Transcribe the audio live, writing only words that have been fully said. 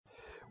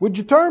Would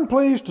you turn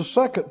please to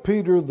 2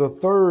 Peter, the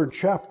 3rd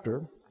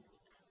chapter.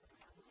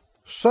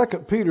 2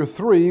 Peter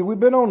 3. We've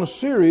been on a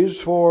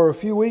series for a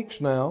few weeks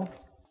now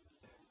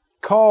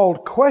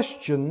called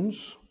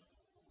Questions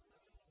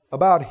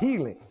about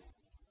Healing.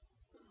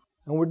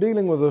 And we're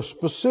dealing with a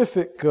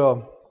specific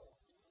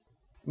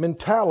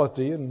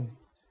mentality, and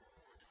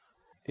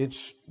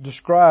it's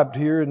described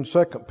here in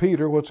 2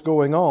 Peter what's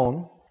going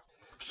on.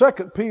 2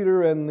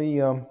 Peter in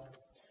the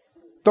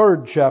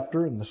 3rd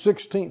chapter, in the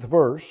 16th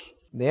verse,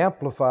 the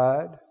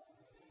Amplified.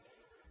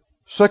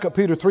 2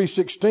 Peter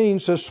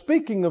 3:16 says,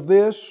 speaking of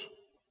this,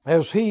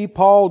 as he,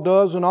 Paul,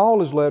 does in all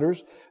his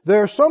letters,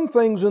 there are some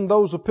things in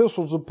those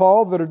epistles of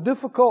Paul that are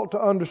difficult to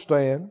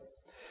understand,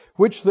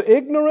 which the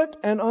ignorant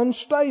and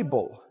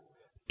unstable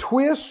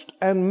twist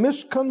and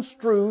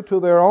misconstrue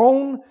to their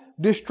own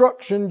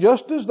destruction,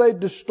 just as they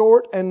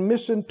distort and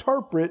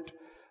misinterpret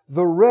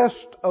the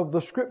rest of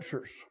the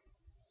Scriptures.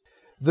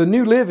 The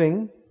New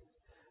Living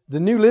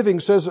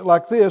says it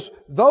like this: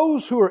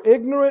 those who are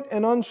ignorant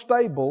and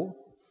unstable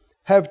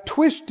have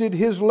twisted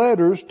his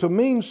letters to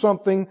mean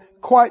something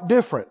quite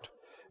different,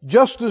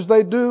 just as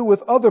they do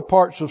with other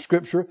parts of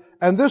Scripture,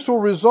 and this will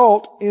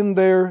result in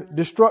their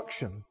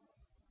destruction.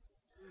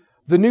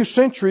 The New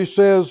Century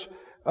says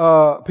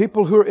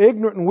people who are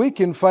ignorant and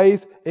weak in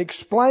faith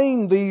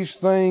explain these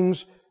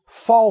things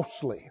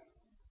falsely.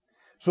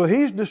 So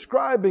he's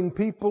describing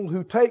people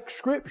who take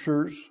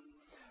Scriptures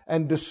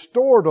and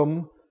distort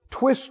them,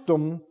 twist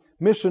them,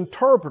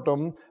 misinterpret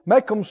them,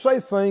 make them say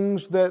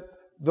things that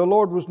the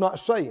Lord was not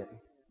saying,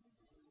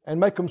 and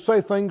make them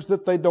say things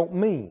that they don't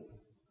mean.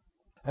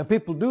 And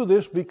people do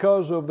this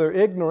because of their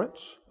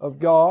ignorance of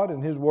God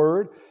and His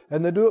Word,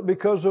 and they do it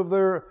because of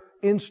their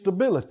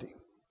instability.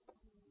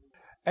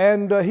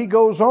 And he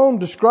goes on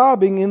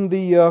describing in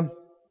the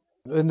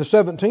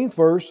 17th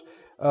verse,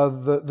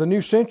 the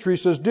New Century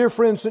says, dear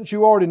friends, since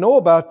you already know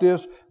about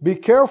this, be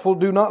careful,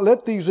 do not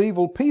let these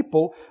evil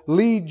people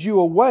lead you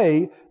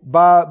away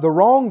by the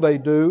wrong they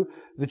do,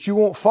 that you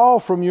won't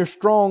fall from your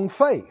strong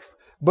faith,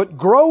 but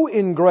grow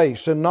in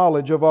grace and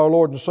knowledge of our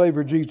Lord and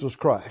Savior Jesus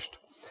Christ.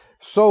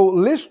 So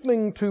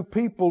listening to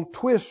people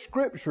twist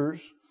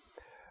Scriptures,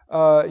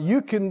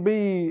 you can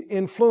be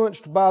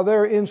influenced by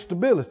their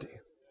instability.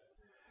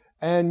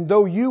 And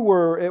though you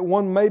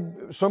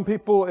were some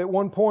people at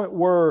one point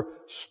were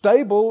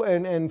stable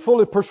and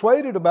fully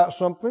persuaded about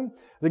something,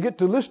 they get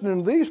to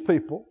listening to these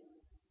people,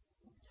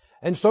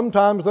 and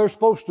sometimes they're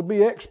supposed to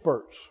be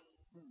experts.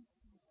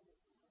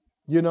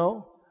 You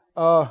know,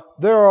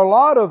 there are a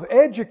lot of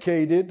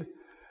educated,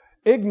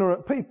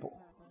 ignorant people.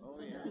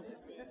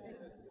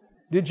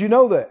 Did you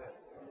know that?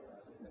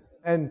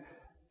 And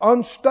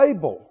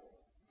unstable,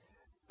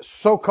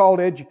 so-called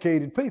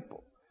educated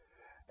people.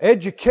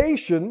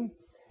 Education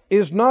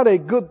is not a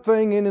good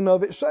thing in and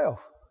of itself.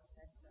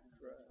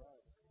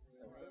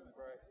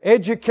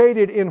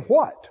 Educated in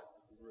what?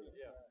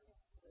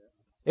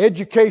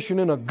 Education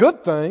in a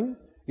good thing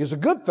is a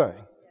good thing.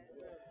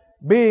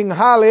 Being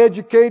highly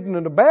educated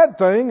in a bad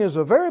thing is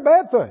a very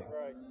bad thing.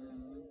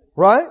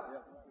 Right?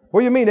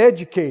 What do you mean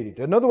educated?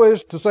 Another way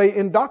is to say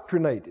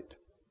indoctrinated.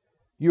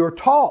 You're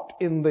taught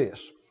in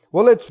this.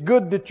 Well, it's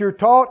good that you're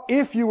taught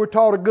if you were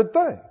taught a good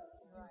thing.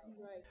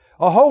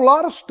 A whole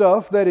lot of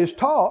stuff that is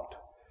taught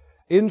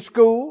in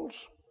schools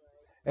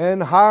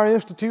and higher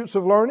institutes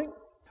of learning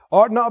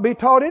ought not be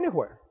taught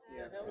anywhere.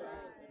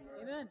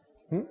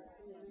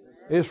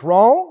 It's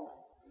wrong,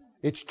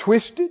 it's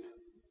twisted,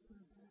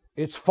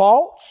 it's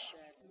false,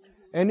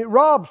 and it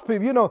robs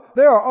people. You know,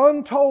 there are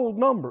untold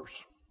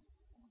numbers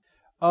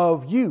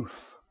of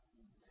youth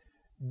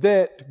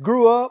that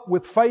grew up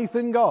with faith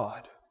in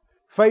God,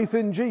 faith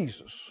in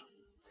Jesus,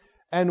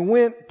 and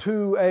went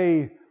to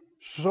a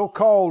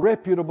so-called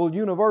reputable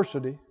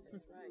university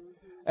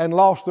and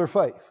lost their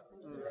faith.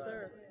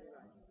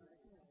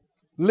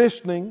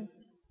 Listening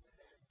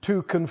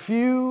to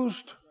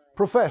confused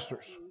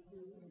professors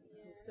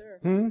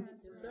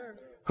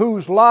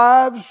whose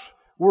lives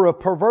were a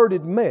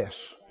perverted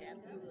mess.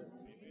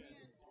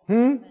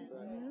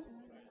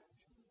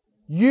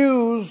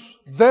 Use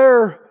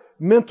their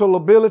mental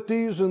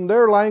abilities and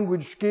their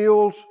language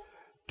skills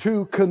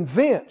to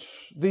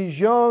convince these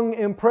young,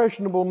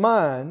 impressionable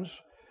minds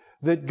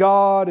that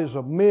God is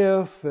a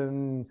myth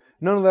and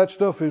none of that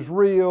stuff is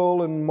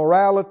real, and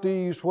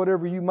moralities,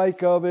 whatever you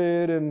make of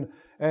it, and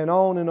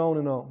on and on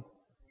and on.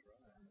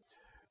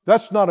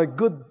 That's not a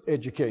good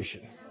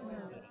education.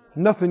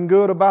 Nothing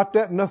good about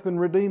that, nothing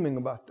redeeming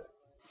about that.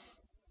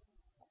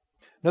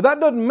 Now that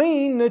doesn't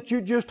mean that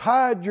you just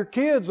hide your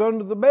kids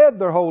under the bed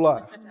their whole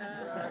life.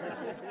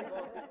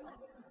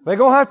 They're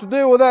going to have to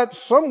deal with that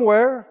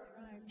somewhere,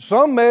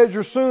 some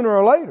measure sooner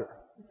or later.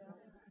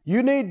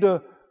 You need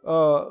to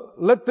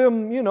let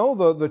them,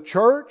 the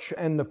church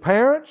and the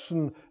parents,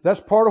 and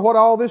that's part of what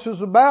all this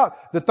is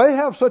about, that they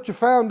have such a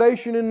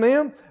foundation in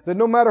them that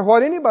no matter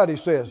what anybody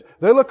says,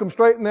 they look them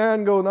straight in the eye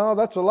and go, no,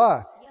 that's a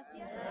lie.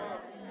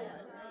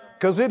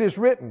 Because it is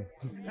written.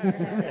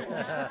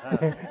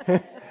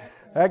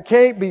 That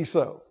can't be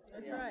so.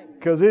 That's right.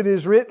 Because it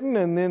is written,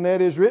 and then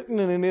that is written,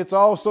 and then it's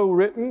also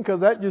written,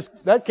 because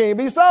that can't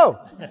be so.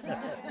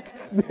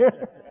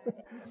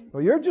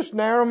 Well, you're just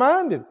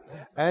narrow-minded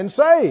and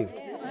saved.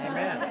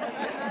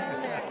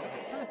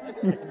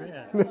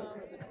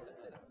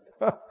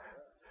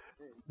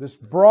 This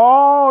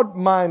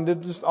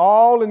broad-minded, just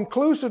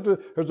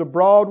all-inclusive, there's a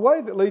broad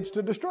way that leads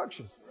to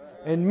destruction.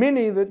 And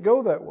many that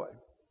go that way.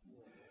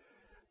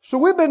 So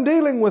we've been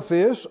dealing with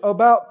this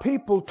about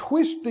people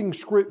twisting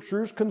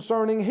scriptures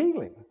concerning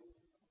healing.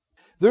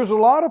 There's a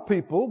lot of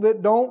people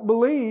that don't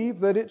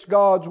believe that it's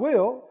God's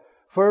will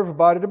for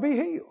everybody to be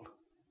healed.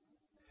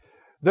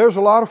 There's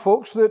a lot of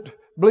folks that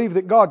believe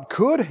that God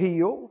could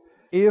heal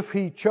if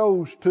He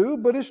chose to,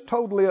 but it's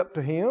totally up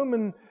to Him.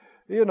 And,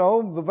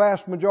 the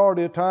vast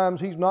majority of times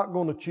He's not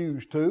going to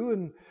choose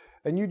to,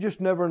 and you just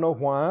never know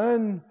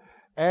why.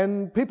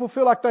 And people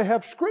feel like they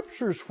have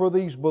scriptures for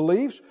these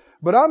beliefs,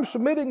 but I'm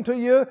submitting to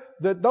you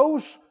that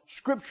those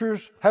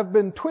scriptures have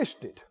been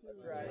twisted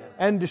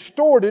and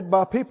distorted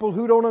by people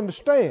who don't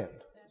understand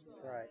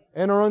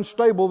and are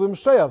unstable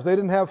themselves. They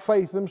didn't have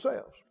faith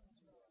themselves.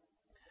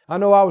 I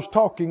know I was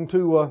talking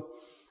to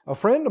a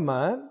friend of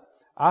mine.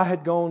 I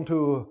had gone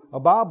to a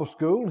Bible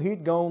school, and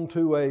he'd gone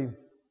to a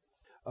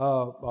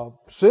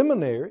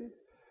seminary,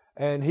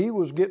 and he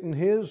was getting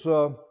his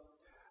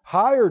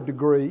higher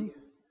degree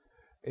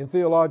in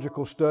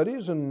theological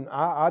studies, and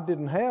I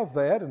didn't have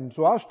that. And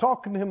so I was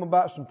talking to him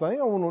about some things.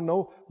 I want to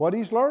know what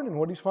he's learning,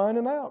 what he's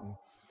finding out.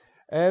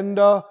 And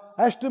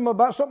asked him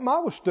about something I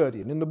was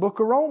studying in the book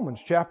of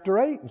Romans, chapter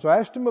 8. And so I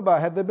asked him about,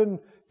 had they been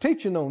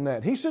teaching on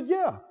that? He said,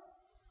 yeah.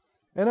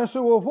 And I said,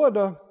 well,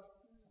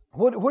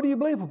 what do you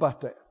believe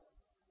about that?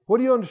 What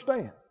do you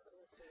understand?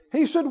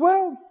 He said,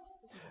 well,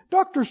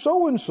 Dr.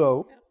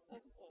 So-and-so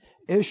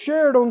is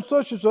shared on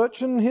such and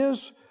such, and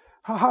his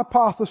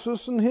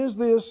hypothesis, and his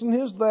this, and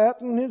his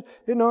that, and his,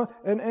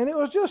 and it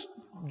was just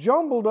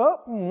jumbled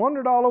up and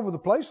wandered all over the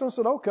place. And I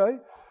said, okay,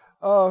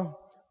 well,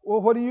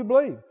 what do you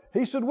believe?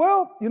 He said,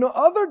 well,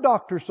 other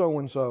Dr.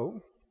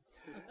 So-and-so,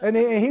 and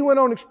he went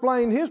on to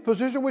explain his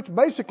position, which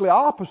basically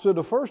opposite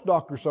of first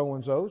Dr.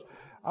 So-and-so's.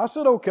 I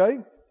said, okay,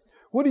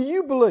 what do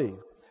you believe?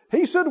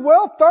 He said,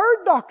 well,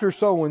 third Dr.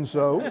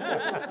 So-and-so.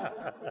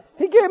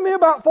 He gave me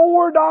about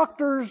 4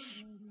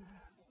 doctors,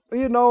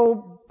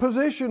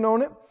 position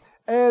on it.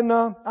 And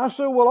I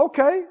said, well,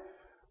 okay,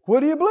 what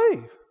do you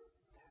believe?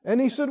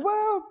 And he said,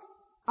 well,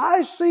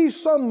 I see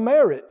some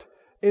merit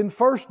in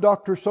first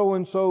Dr.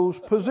 So-and-so's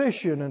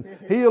position. And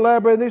he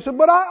elaborated. He said,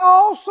 but I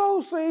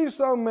also see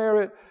some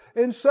merit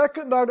in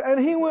second Dr. And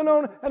he went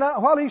on, and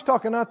while he's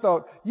talking, I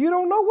thought, you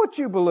don't know what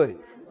you believe.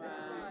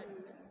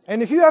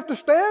 And if you have to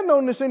stand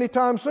on this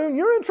anytime soon,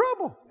 you're in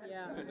trouble.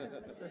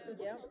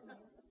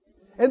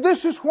 And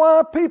this is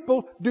why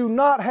people do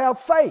not have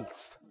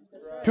faith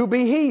to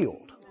be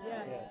healed.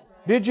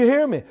 Did you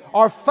hear me?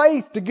 Or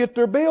faith to get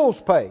their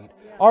bills paid.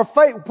 Or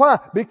faith, why?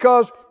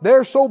 Because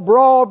they're so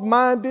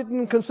broad-minded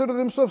and consider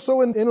themselves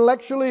so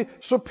intellectually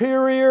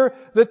superior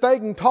that they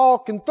can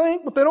talk and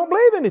think, but they don't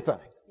believe anything.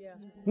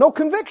 No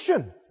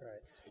conviction.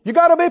 You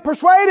got to be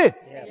persuaded.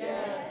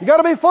 You got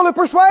to be fully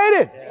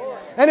persuaded.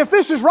 And if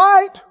this is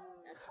right,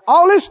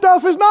 all this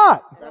stuff is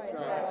not.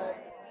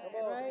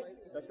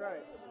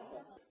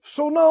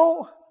 So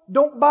no,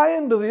 don't buy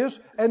into this,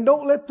 and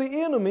don't let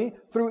the enemy,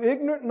 through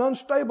ignorant and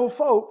unstable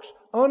folks,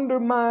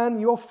 undermine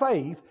your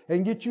faith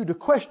and get you to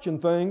question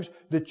things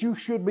that you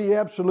should be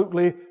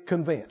absolutely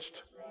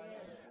convinced.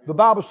 The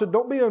Bible said,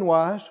 don't be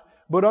unwise,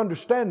 but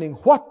understanding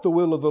what the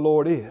will of the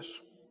Lord is.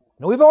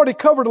 Now, we've already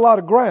covered a lot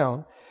of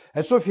ground,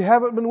 and so if you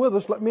haven't been with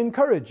us, let me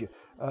encourage you.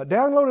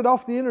 Download it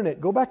off the internet.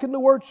 Go back in the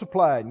Word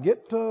Supply and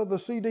get the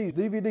CDs,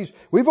 DVDs.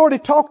 We've already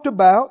talked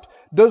about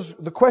does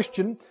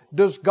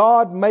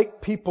God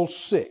make people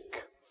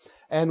sick?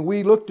 And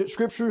we looked at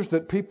scriptures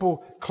that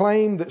people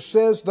claim that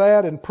says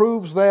that and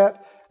proves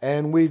that.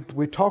 And we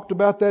talked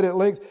about that at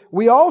length.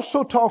 We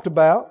also talked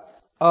about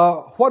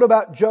what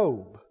about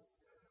Job?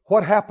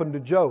 What happened to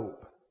Job?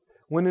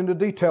 Went into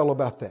detail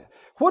about that.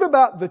 What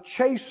about the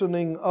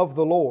chastening of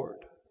the Lord?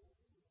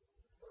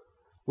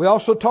 We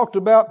also talked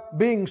about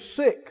being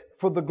sick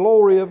for the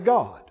glory of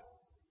God.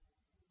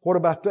 What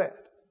about that?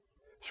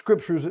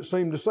 Scriptures that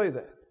seem to say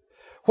that.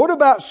 What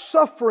about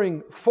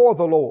suffering for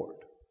the Lord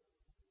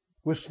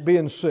with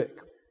being sick?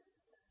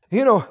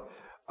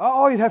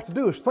 All you'd have to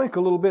do is think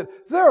a little bit.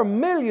 There are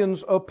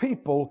millions of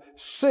people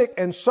sick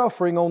and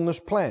suffering on this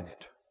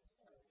planet.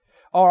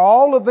 Are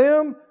all of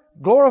them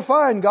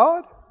glorifying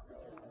God?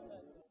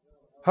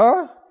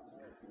 Huh?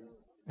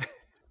 A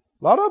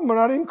lot of them are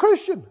not even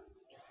Christian.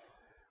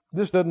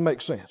 This doesn't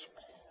make sense.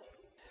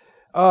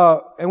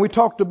 And we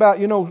talked about,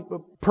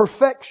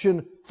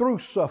 perfection through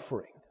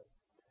suffering.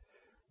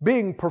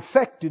 Being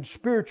perfected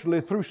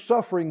spiritually through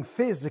suffering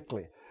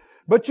physically.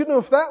 But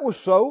if that was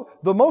so,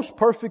 the most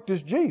perfect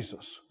is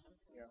Jesus.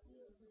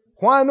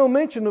 Why no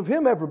mention of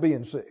Him ever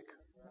being sick?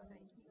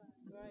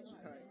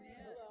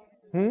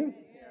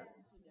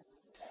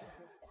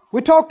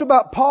 We talked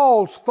about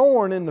Paul's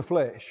thorn in the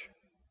flesh.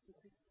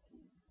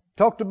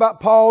 Talked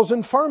about Paul's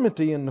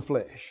infirmity in the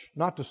flesh.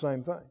 Not the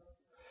same thing.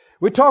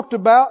 We talked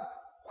about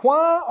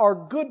why are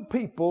good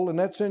people, and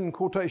that's in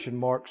quotation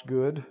marks,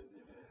 good.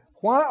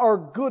 Why are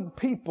good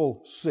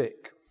people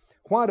sick?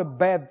 Why do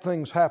bad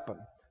things happen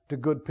to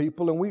good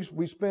people? And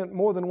we spent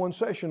more than one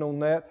session on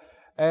that.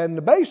 And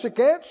the basic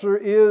answer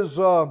is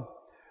the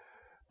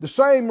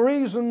same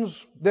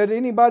reasons that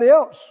anybody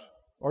else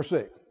are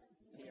sick.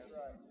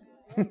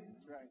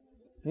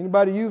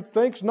 Anybody you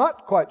think's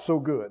not quite so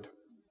good.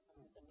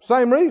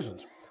 Same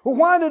reasons. Well,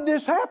 why did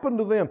this happen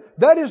to them?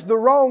 That is the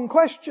wrong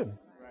question.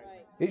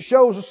 It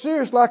shows a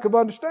serious lack of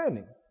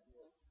understanding.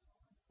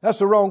 That's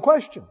the wrong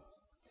question.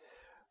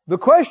 The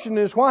question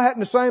is, why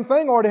hadn't the same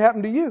thing already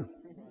happened to you?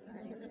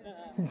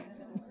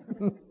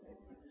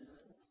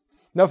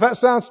 Now, if that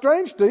sounds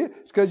strange to you,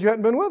 it's because you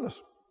hadn't been with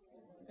us.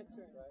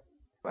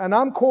 And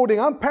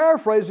I'm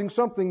paraphrasing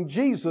something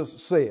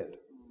Jesus said.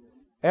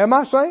 Am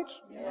I, saints?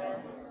 Yes.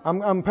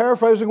 I'm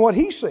paraphrasing what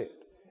He said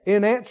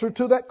in answer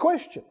to that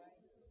question.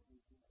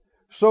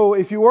 So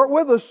if you weren't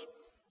with us,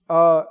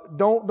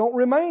 don't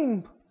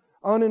remain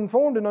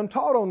uninformed and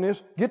untaught on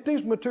this. Get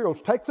these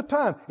materials. Take the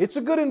time. It's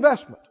a good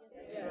investment.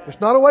 It's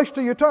not a waste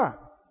of your time.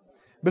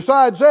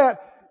 Besides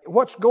that,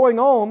 what's going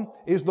on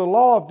is the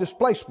law of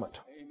displacement.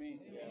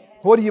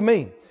 What do you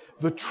mean?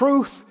 The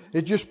truth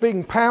is just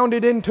being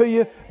pounded into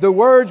you. The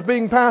words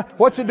being pounded.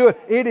 What's it doing?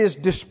 It is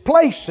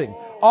displacing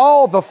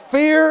all the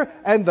fear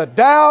and the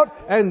doubt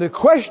and the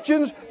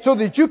questions so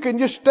that you can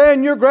just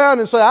stand your ground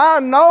and say, I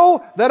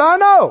know that I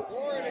know.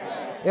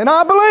 And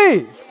I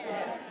believe.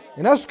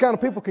 And that's the kind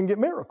of people can get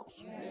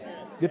miracles.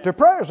 Get their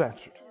prayers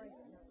answered.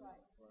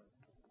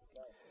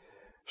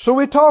 So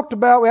we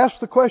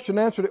asked the question,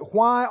 answered it,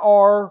 why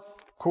are,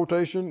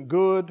 quotation,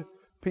 good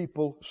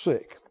people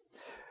sick?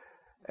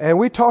 And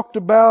we talked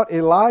about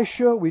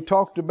Elisha, we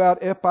talked about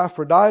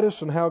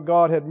Epaphroditus and how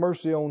God had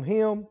mercy on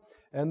him,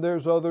 and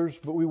there's others,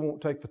 but we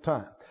won't take the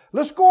time.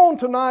 Let's go on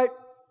tonight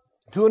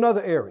to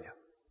another area.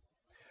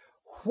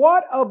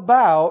 What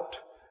about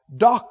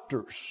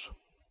doctors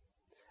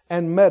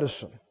and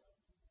medicine?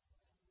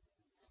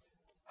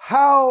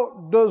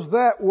 How does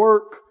that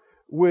work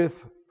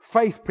with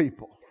faith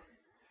people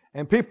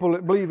and people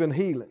that believe in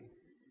healing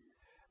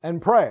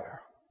and prayer?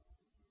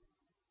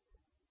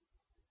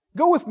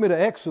 Go with me to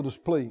Exodus,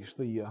 please,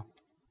 the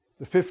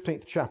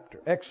 15th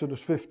chapter,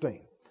 Exodus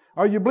 15.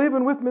 Are you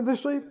believing with me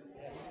this evening?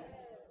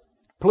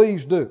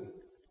 Please do.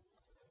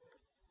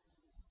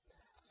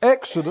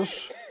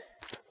 Exodus,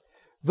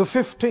 the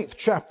 15th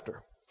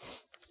chapter.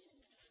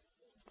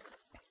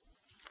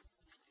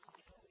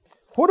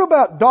 What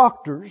about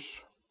doctors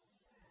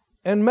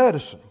and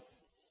medicine?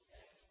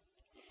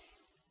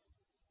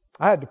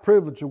 I had the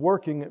privilege of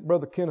working at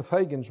Brother Kenneth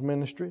Hagin's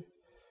ministry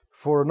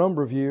for a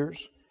number of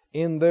years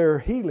in their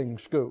healing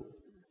school.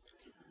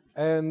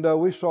 And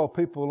we saw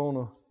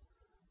people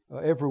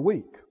on every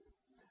week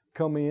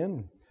come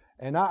in.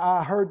 And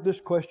I heard this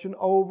question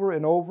over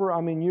and over,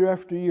 year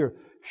after year.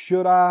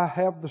 Should I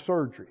have the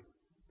surgery?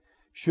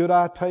 Should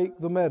I take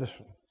the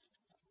medicine?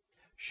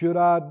 Should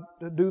I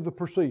do the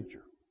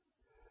procedure?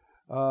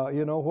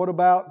 What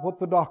about what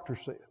the doctor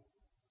said?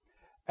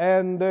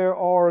 And there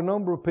are a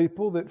number of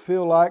people that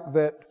feel like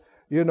that,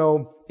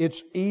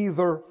 it's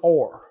either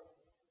or.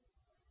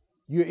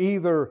 You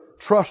either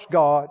trust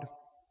God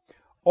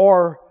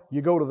or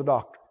you go to the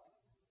doctor.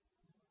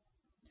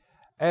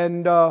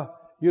 And,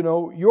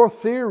 your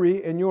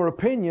theory and your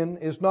opinion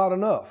is not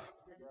enough.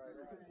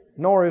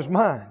 Nor is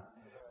mine.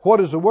 What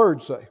does the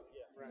Word say?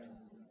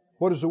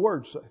 What does the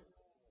Word say?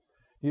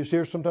 You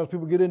hear sometimes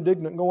people get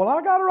indignant and go, well,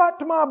 I got a right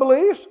to my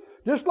beliefs,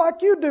 just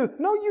like you do.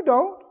 No, you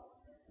don't.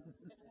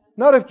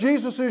 Not if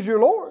Jesus is your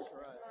Lord.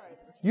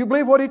 You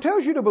believe what He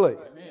tells you to believe.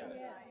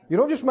 You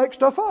don't just make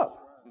stuff up.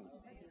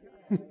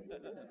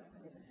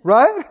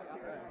 Right?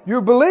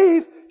 Your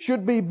belief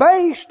should be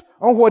based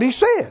on what He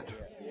said.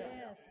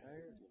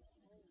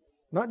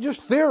 Not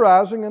just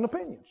theorizing and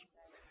opinions.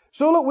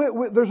 So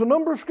look, there's a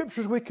number of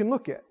scriptures we can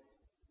look at.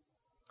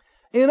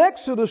 In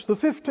Exodus, the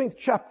 15th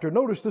chapter,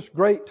 notice this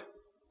great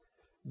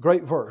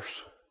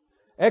verse.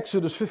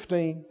 Exodus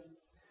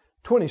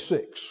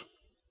 15:26.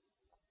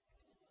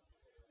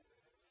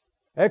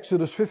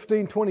 Exodus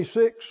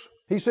 15:26.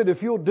 He said,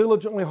 if you'll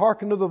diligently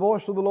hearken to the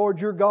voice of the Lord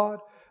your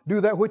God,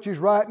 do that which is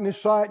right in His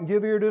sight, and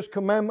give ear to His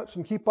commandments,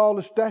 and keep all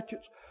His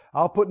statutes,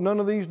 I'll put none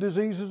of these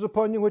diseases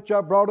upon you, which I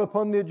brought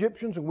upon the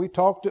Egyptians. And we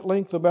talked at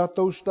length about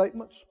those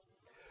statements.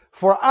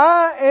 For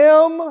I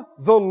am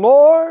the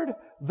Lord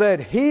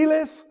that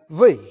healeth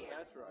thee.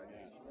 That's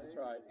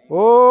right.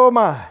 Oh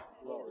my.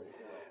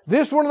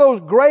 This is one of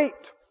those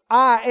great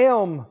I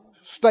am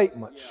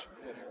statements.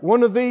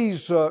 One of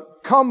these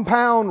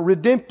compound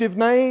redemptive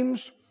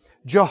names,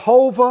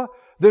 Jehovah,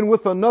 then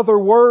with another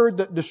word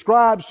that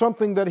describes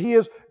something that He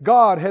is.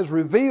 God has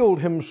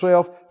revealed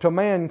Himself to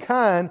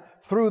mankind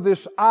through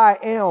this I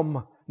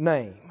am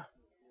name.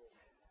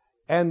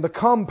 And the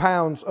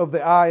compounds of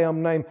the I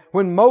am name.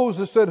 When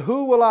Moses said,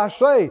 who will I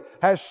say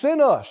has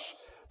sent us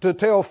to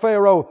tell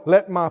Pharaoh,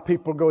 let my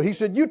people go? He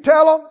said, you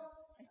tell them,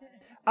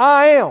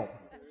 I am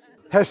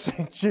has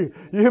sent you.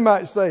 You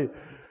might say,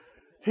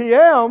 He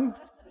am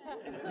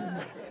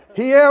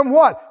He am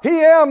what?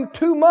 He am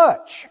too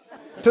much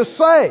to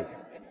say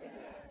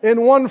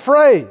in one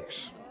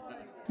phrase.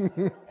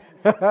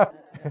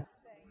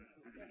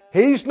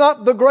 He's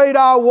not the great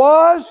I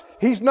was.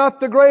 He's not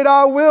the great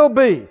I will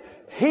be.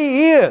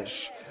 He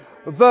is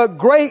the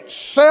great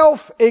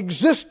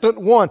self-existent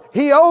one.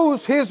 He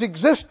owes His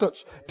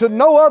existence to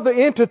no other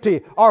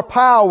entity or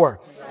power.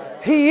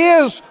 He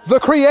is the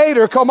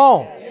Creator, come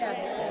on.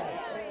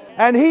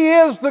 And He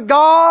is the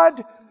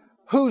God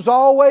who's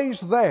always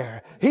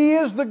there. He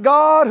is the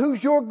God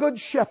who's your good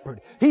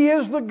shepherd. He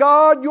is the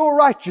God your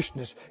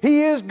righteousness.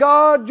 He is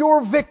God your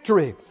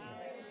victory.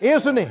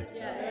 Isn't He?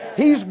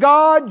 He's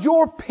God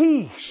your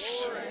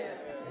peace.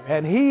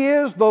 And He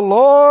is the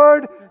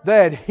Lord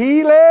that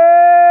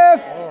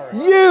healeth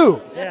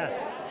you.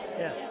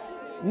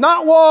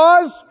 Not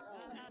was,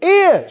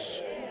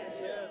 is.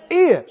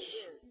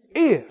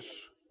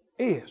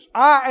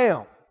 I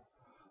am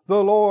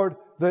the Lord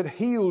that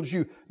heals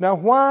you. Now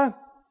why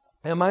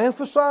am I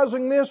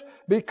emphasizing this?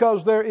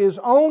 Because there is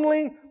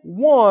only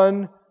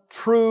one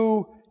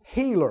true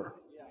healer.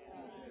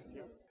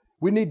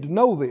 We need to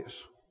know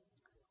this.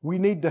 We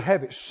need to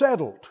have it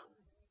settled.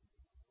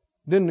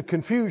 Then the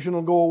confusion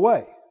will go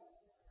away.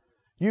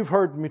 You've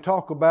heard me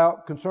talk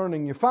about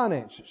concerning your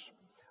finances.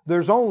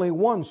 There's only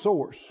one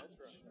source.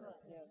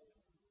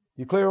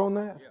 You clear on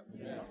that?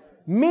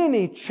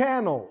 Many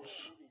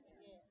channels.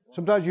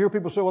 Sometimes you hear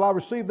people say, well, I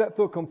received that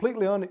through a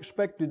completely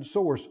unexpected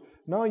source.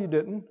 No, you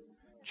didn't.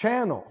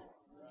 Channel.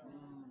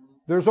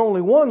 There's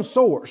only one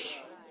source.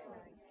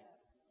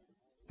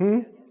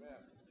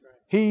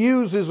 He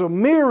uses a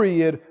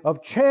myriad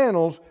of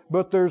channels,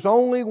 but there's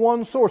only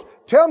one source.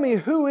 Tell me,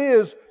 who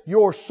is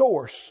your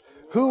source?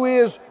 Who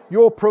is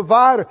your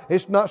provider?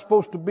 It's not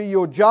supposed to be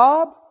your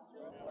job.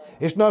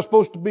 It's not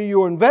supposed to be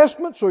your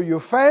investments or your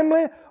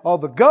family or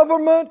the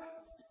government,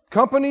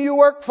 company you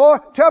work for.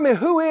 Tell me,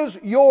 who is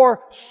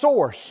your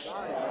source?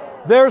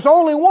 There's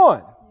only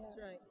one.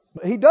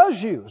 He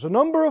does use a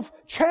number of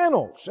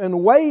channels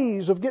and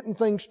ways of getting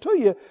things to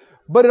you,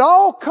 but it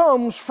all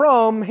comes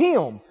from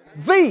Him.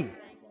 The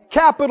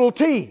capital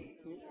T.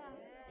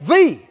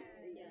 The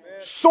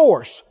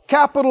source.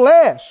 Capital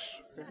S.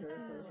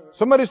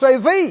 Somebody say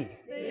the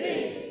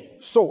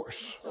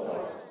source.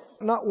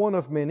 Not one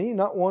of many,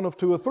 not one of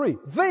two or three.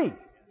 The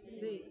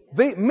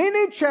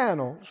many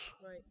channels,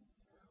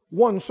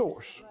 one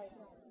source.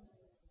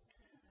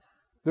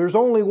 There's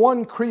only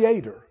one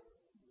Creator.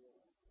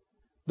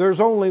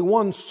 There's only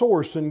one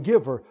source and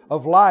giver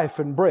of life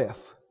and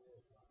breath.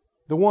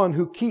 The one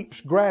who keeps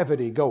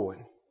gravity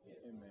going.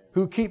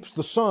 Who keeps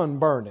the sun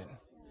burning.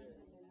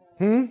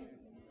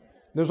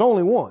 There's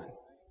only one.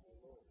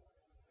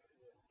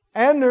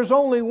 And there's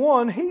only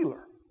one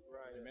healer.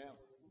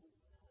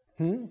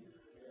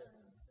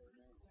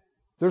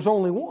 There's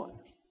only one.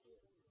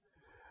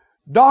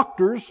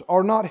 Doctors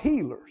are not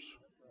healers.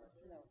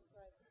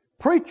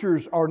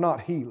 Preachers are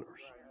not healers.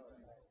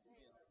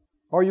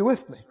 Are you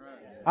with me?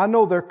 I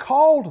know they're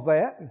called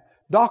that.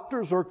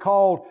 Doctors are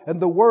called,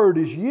 and the word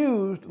is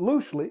used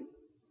loosely.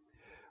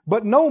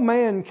 But no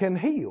man can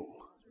heal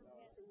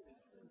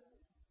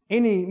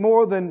any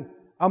more than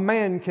a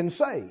man can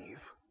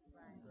save.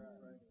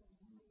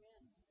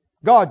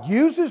 God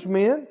uses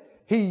men.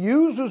 He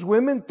uses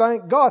women.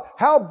 Thank God.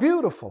 How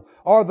beautiful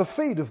are the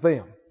feet of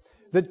them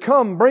that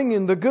come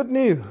bringing the good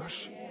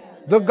news,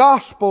 the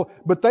gospel,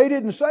 but they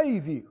didn't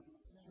save you.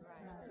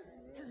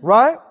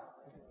 Right?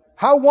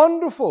 How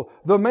wonderful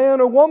the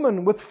man or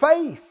woman with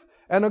faith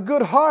and a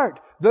good heart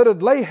that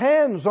would lay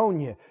hands on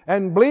you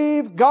and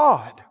believe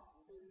God,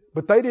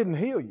 but they didn't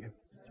heal you.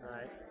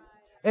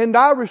 And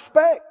I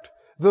respect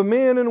the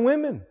men and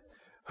women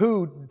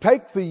who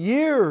take the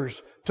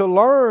years to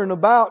learn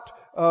about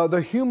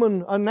the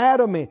human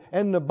anatomy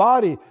and the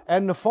body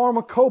and the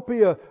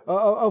pharmacopoeia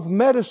of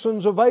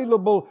medicines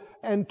available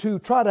and to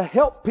try to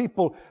help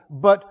people,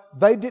 but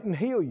they didn't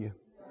heal you.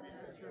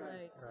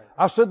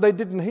 I said they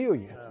didn't heal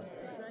you.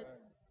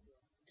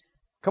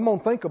 Come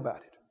on, think about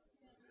it.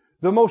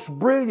 The most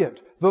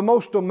brilliant, the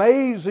most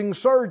amazing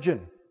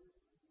surgeon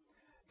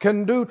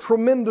can do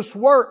tremendous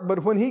work,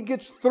 but when he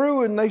gets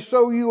through and they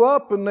sew you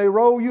up and they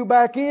roll you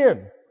back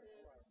in,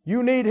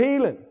 you need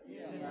healing.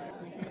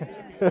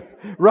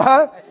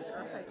 Right?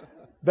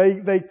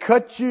 They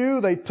cut you,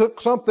 they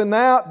took something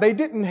out, they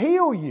didn't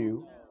heal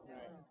you,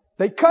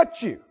 they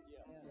cut you.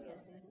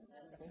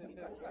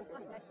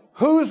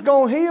 Who's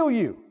going to heal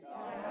you?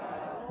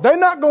 They're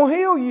not going to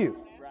heal you.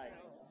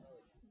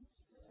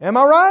 Am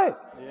I right?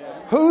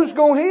 Who's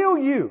going to heal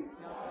you?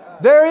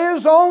 There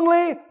is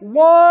only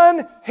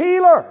one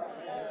healer.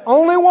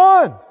 Only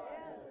one.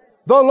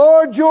 The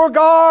Lord your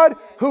God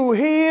who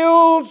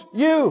heals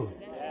you.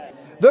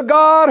 The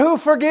God who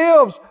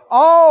forgives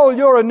all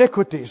your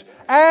iniquities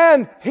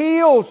and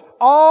heals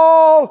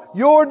all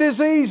your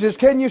diseases.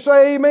 Can you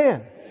say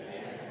amen?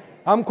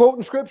 I'm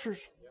quoting scriptures.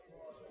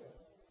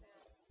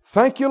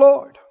 Thank you,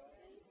 Lord.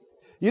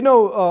 You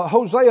know,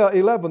 Hosea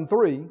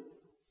 11:3.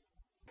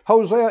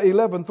 Hosea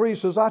 11:3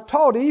 says, I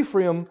taught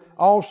Ephraim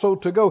also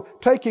to go,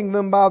 taking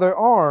them by their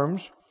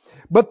arms,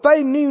 but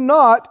they knew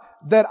not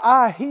that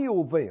I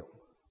heal them.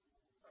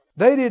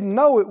 They didn't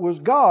know it was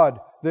God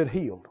that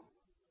healed them.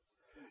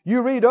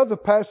 You read other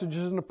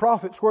passages in the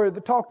prophets where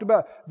they talked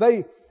about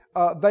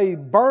they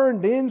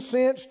burned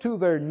incense to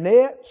their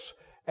nets,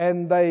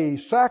 and they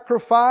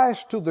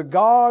sacrificed to the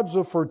gods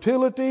of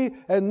fertility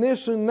and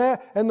this and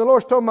that. And the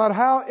Lord's talking about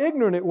how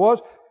ignorant it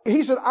was.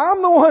 He said,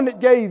 I'm the one that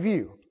gave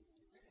you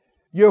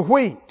your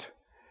wheat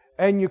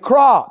and your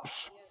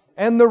crops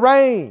and the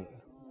rain.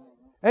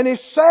 And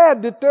it's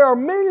sad that there are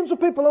millions of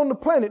people on the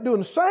planet doing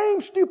the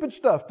same stupid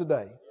stuff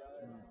today.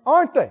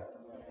 Aren't they?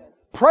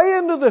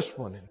 Praying to this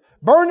one and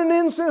burning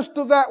incense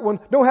to that one.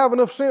 Don't have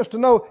enough sense to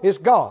know it's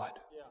God.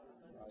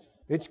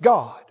 It's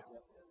God.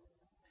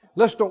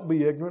 Let's don't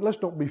be ignorant. Let's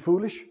don't be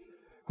foolish.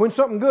 When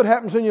something good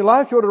happens in your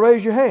life, you ought to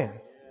raise your hand.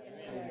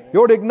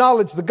 You ought to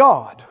acknowledge the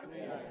God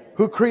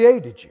who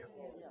created you.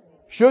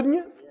 Shouldn't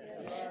you?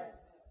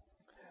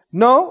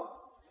 No.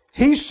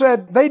 He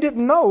said they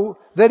didn't know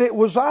that it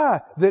was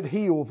I that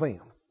healed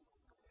them.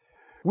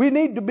 We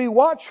need to be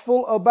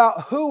watchful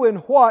about who and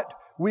what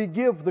we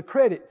give the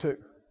credit to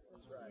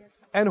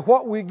and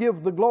what we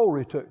give the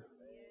glory to.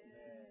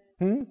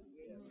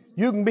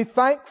 You can be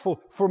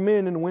thankful for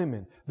men and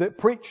women that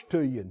preached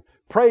to you and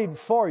prayed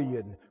for you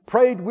and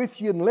prayed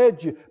with you and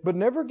led you, but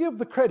never give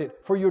the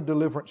credit for your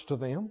deliverance to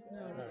them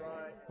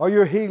or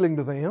your healing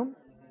to them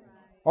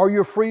or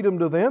your freedom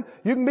to them.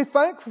 You can be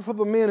thankful for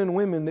the men and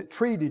women that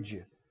treated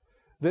you,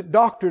 that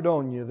doctored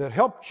on you, that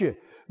helped you,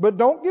 but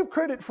don't give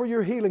credit for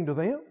your healing to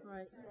them.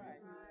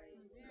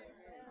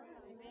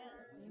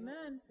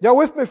 Y'all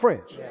with me,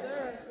 friends?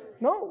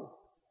 No.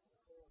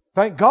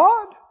 Thank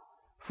God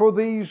for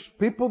these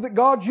people that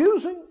God's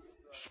using,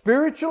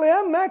 spiritually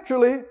and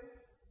naturally,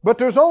 but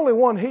there's only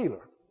one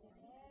healer.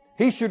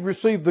 He should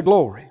receive the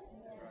glory.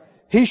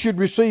 He should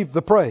receive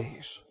the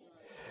praise.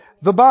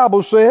 The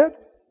Bible said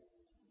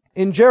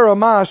in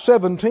Jeremiah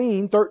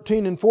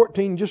 17:13 and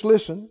 14, just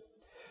listen.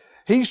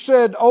 He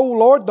said, O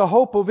Lord, the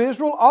hope of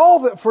Israel,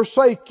 all that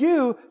forsake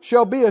you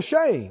shall be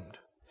ashamed.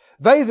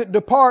 They that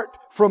depart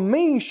from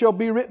me shall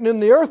be written in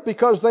the earth,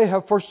 because they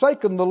have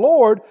forsaken the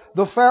Lord,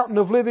 the fountain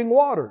of living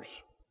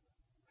waters.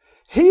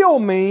 Heal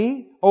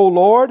me, O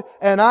Lord,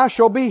 and I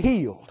shall be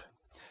healed.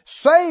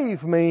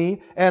 Save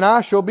me, and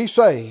I shall be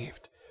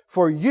saved,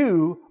 for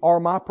you are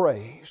my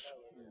praise.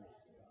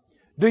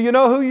 Do you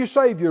know who your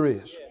Savior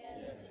is?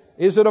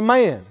 Is it a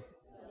man?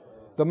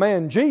 The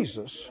man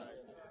Jesus,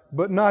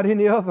 but not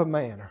any other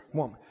man or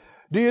woman.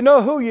 Do you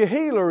know who your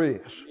healer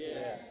is?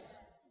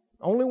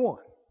 Only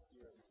one.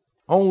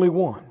 Only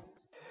one.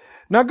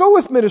 Now go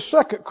with me to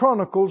 2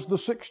 Chronicles, the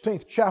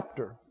 16th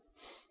chapter.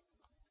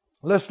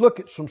 Let's look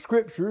at some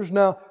scriptures.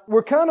 Now,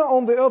 we're kind of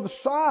on the other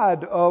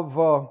side of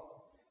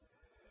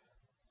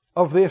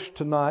this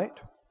tonight.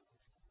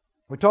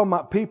 We're talking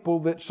about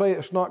people that say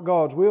it's not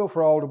God's will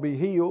for all to be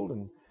healed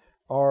and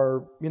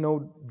or,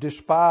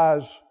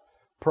 despise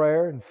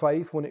prayer and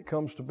faith when it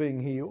comes to being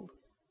healed.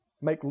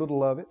 Make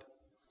little of it.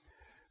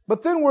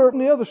 But then we're on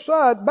the other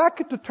side, back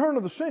at the turn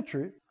of the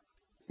century,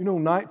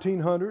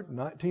 1900,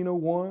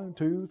 1901,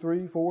 2,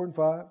 3, 4, and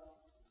 5.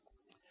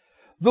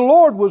 The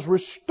Lord was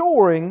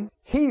restoring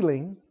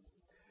healing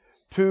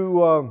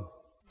to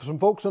some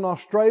folks in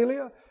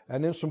Australia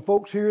and then some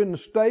folks here in the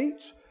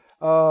States.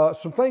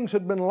 Some things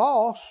had been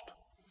lost,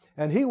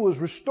 and He was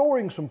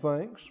restoring some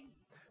things.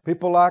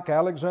 People like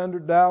Alexander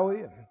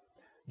Dowie and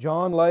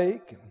John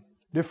Lake and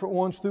different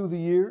ones through the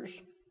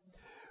years.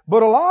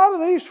 But a lot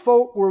of these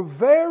folk were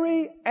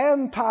very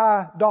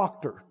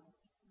anti-doctor.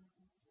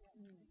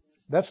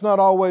 That's not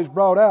always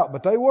brought out,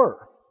 but they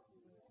were.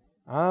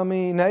 I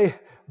mean,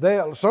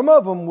 some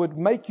of them would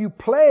make you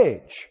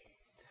pledge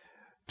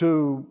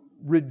to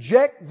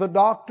reject the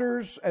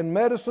doctors and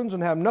medicines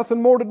and have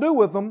nothing more to do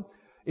with them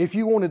if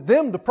you wanted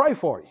them to pray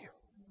for you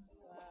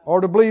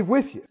or to believe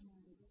with you.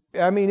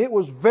 I mean, it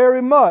was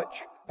very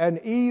much an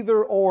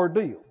either-or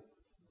deal.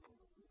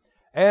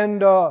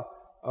 And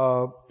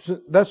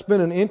that's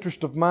been an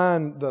interest of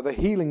mine, the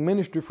healing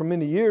ministry, for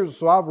many years.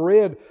 So I've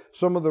read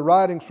some of the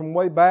writings from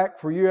way back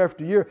for year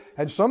after year.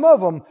 And some of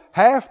them,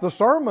 half the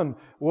sermon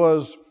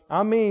was,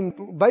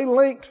 they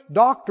linked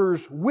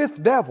doctors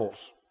with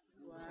devils.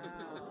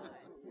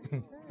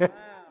 Wow.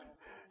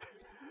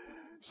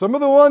 Some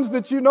of the ones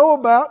that you know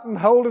about and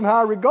hold in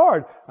high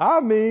regard.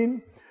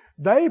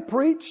 They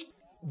preached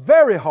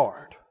very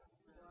hard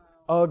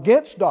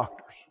against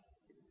doctors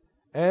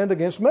and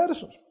against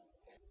medicines.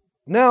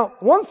 Now,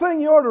 one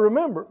thing you ought to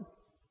remember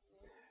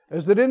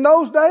is that in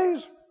those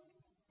days,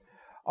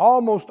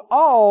 almost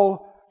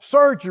all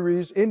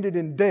surgeries ended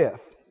in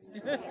death.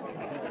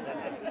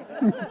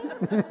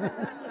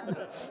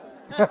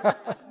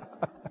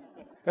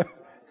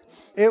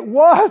 It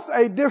was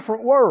a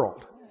different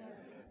world,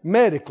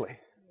 medically,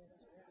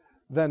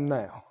 than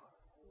now.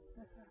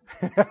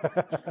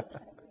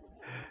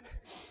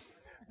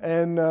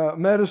 And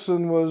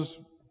medicine was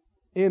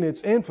in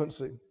its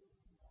infancy.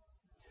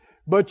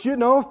 But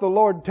if the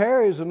Lord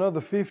tarries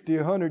another 50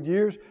 or 100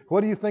 years,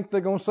 what do you think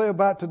they're going to say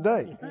about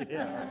today?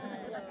 Yeah.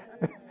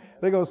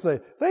 They're going to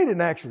say, they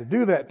didn't actually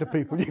do that to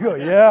people. You go,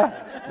 yeah,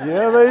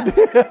 they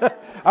did.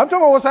 I'm talking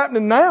about what's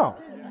happening now.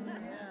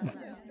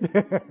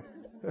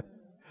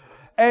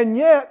 And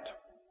yet,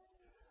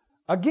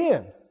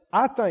 again,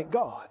 I thank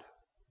God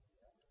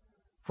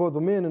for the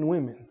men and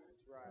women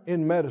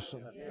in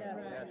medicine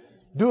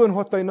doing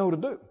what they know to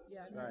do.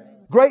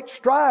 Great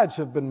strides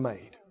have been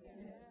made.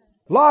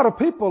 A lot of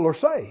people are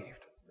saved.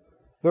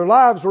 Their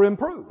lives are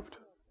improved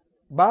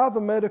by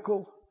the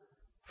medical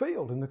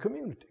field in the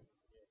community.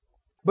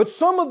 But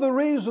some of the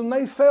reason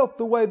they felt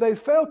the way they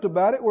felt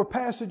about it were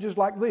passages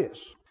like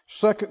this.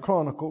 2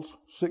 Chronicles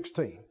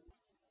 16.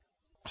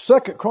 2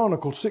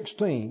 Chronicles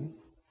 16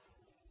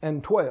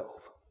 and 12.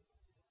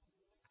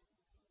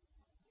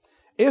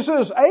 It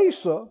says,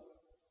 Asa,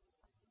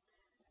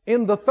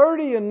 in the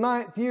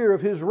 39th year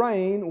of his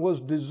reign, was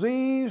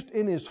diseased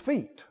in his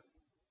feet,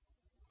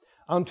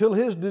 until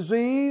his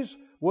disease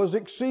was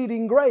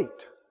exceeding great.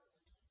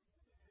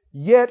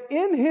 Yet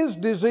in his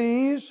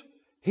disease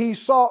he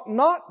sought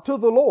not to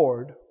the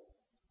Lord,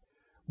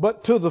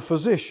 but to the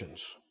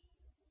physicians.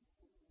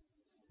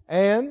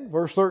 And,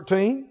 verse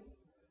 13,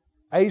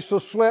 Asa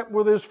slept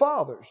with his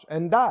fathers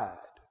and died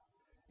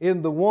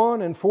in the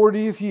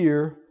 41st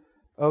year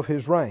of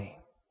his reign.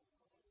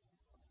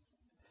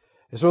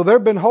 And so there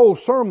have been whole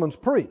sermons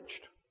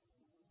preached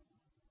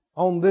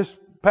on this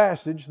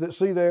passage that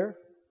see there.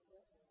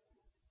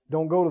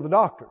 Don't go to the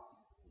doctor.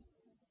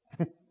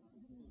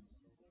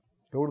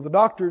 Go to the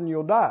doctor and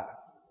you'll die.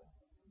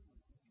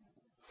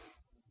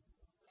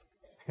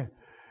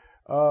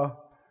 A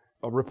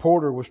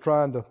reporter was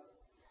trying to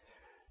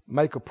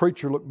make a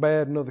preacher look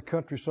bad in another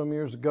country some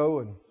years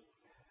ago,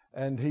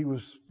 and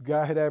the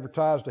guy had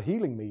advertised a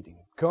healing meeting.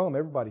 Come,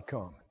 everybody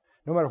come.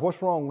 No matter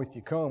what's wrong with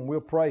you, come.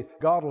 We'll pray.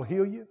 God will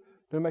heal you.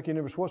 Don't make you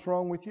nervous. What's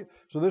wrong with you?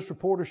 So this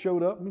reporter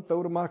showed up and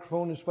threw a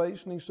microphone in his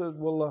face, and he said,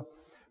 well,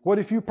 what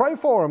if you pray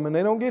for them and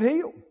they don't get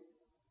healed?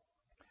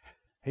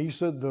 He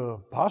said, the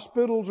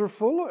hospitals are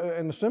full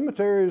and the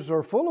cemeteries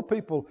are full of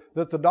people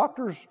that the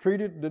doctors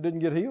treated that didn't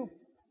get healed.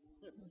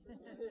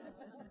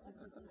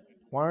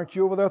 Why aren't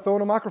you over there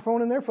throwing a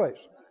microphone in their face?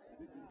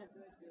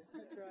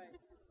 That's right.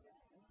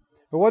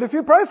 But what if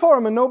you pray for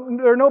them and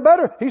they're no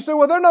better? He said,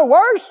 well, they're no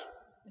worse.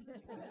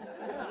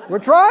 We're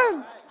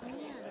trying.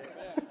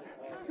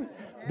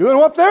 Doing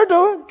what they're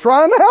doing,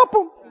 trying to help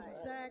them.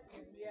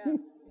 Exactly.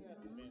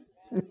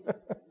 Yeah.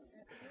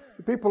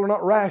 People are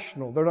not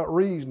rational. They're not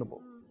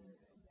reasonable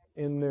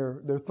in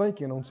their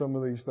thinking on some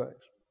of these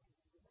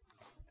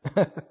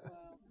things.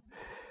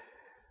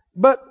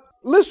 But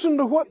listen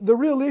to what the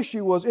real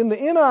issue was. In the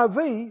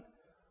NIV,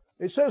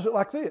 it says it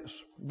like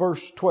this,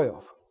 verse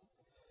 12.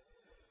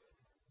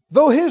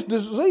 Though his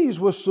disease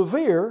was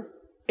severe,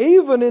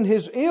 even in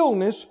his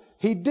illness,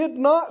 he did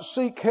not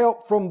seek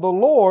help from the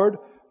Lord,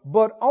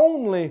 but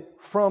only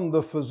from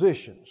the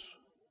physicians.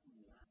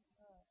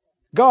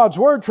 God's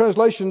Word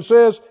translation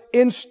says,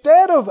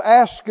 instead of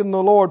asking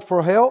the Lord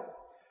for help,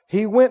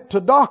 he went to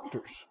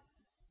doctors.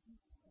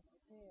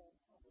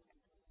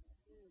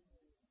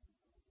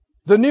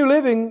 The New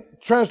Living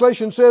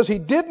Translation says he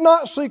did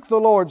not seek the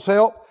Lord's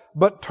help,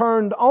 but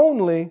turned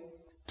only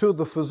to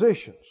the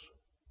physicians.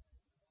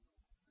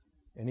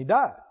 And he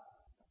died.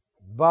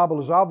 The Bible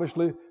is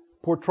obviously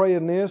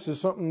portraying this as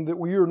something that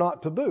we are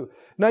not to do.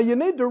 Now you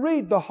need to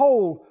read the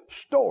whole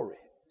story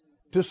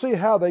to see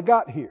how they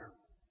got here.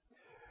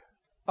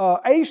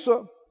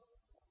 Asa,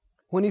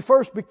 when he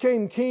first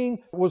became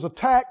king, was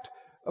attacked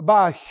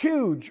by a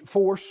huge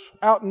force,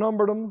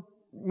 outnumbered them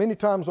many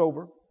times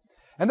over,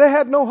 and they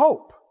had no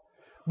hope.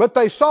 But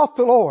they sought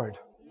the Lord,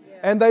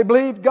 and they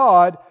believed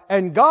God,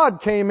 and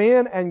God came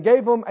in and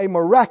gave them a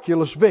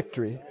miraculous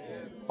victory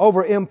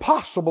over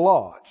impossible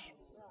odds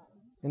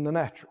in the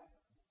natural.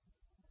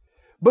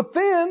 But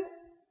then,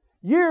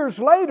 years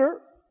later,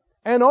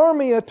 an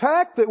army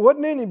attacked that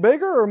wasn't any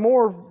bigger or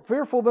more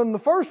fearful than the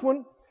first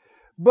one,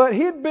 but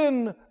he'd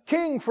been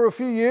king for a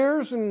few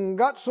years and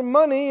got some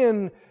money,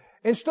 and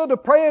instead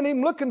of praying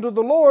him looking to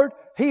the Lord,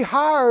 he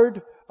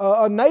hired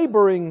a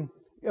neighboring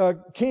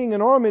king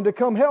and army to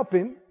come help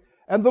him.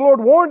 And the Lord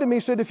warned him, he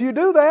said, if you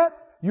do that,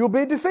 you'll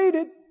be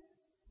defeated.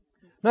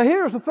 Now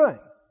here's the thing.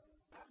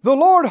 The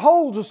Lord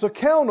holds us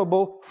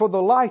accountable for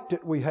the light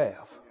that we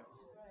have.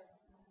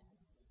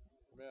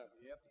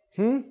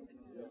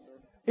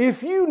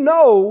 If you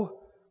know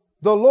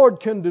the Lord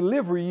can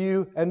deliver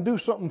you and do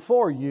something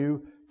for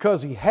you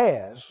because He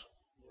has,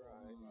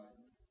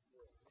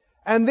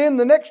 and then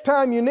the next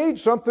time you need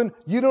something,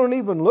 you don't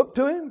even look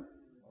to Him,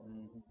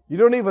 you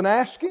don't even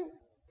ask Him,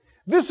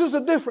 this is a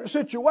different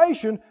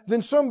situation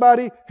than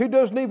somebody who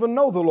doesn't even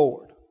know the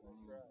Lord,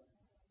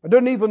 or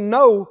doesn't even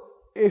know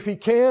if He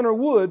can or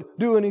would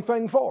do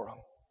anything for them.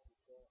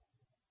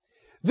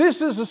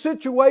 This is a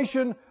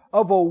situation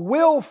of a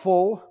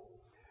willful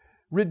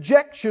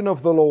rejection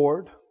of the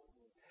Lord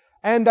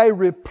and a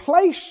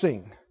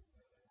replacing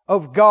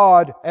of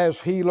God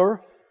as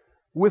healer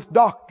with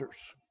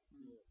doctors.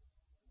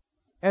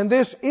 And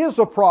this is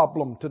a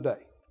problem today.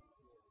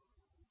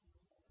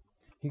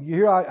 You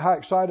hear how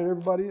excited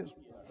everybody is?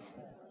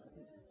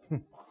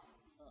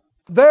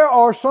 There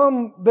are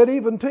some that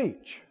even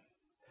teach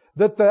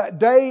that the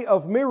day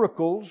of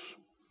miracles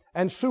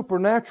and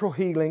supernatural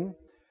healing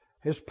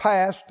has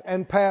passed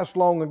and passed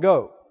long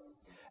ago.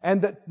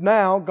 And that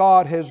now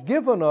God has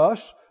given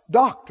us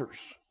doctors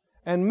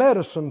and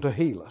medicine to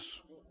heal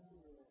us.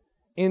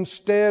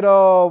 Instead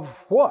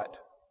of what?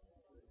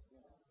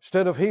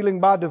 Instead of healing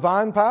by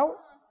divine power?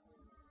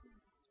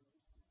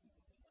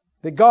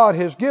 That God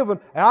has given.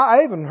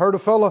 I even heard a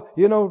fellow,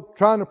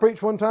 trying to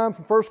preach one time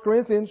from 1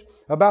 Corinthians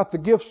about the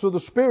gifts of the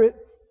Spirit.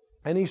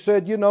 And he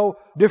said,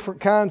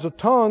 different kinds of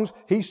tongues.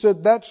 He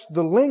said that's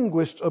the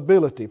linguist's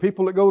ability.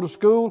 People that go to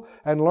school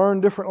and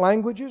learn different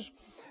languages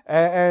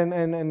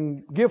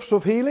and gifts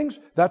of healings,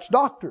 that's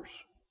doctors.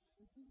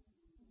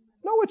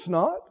 No, it's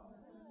not.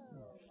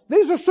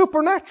 These are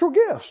supernatural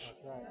gifts.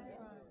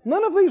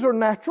 None of these are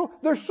natural.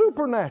 They're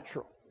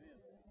supernatural.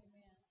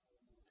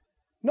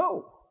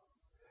 No.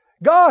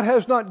 God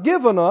has not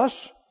given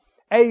us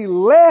a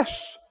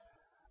less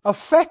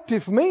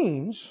effective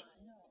means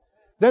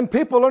than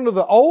people under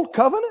the old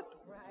covenant.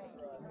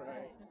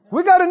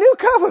 We got a new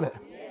covenant.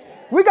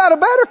 We got a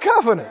better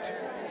covenant.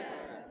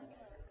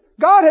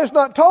 God has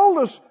not told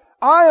us,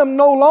 I am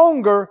no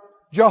longer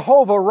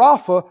Jehovah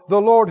Rapha, the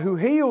Lord who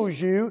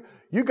heals you.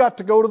 You got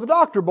to go to the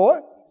doctor, boy.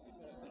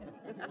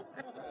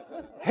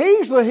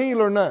 He's the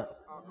healer now.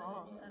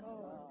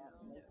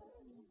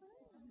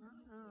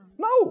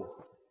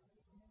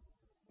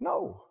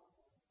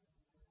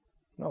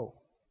 No.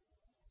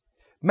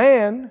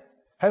 Man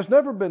has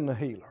never been the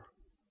healer.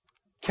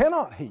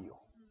 Cannot heal.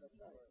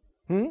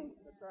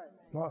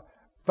 Well,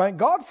 thank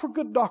God for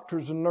good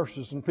doctors and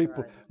nurses and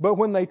people. But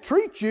when they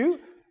treat you,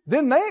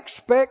 then they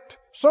expect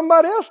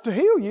somebody else to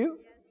heal you.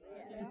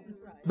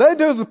 They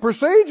do the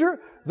procedure,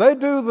 they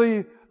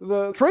do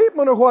the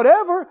treatment or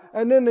whatever,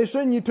 and then they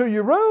send you to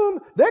your room.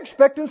 They're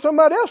expecting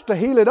somebody else to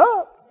heal it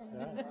up.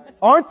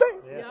 Aren't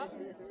they?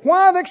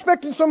 Why are they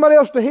expecting somebody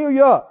else to heal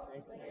you up?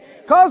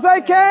 Because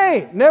they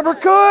can't. Never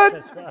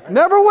could.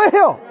 Never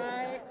will.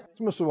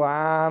 Somebody say, well,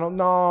 I don't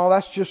know.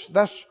 That's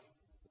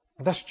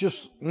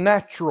just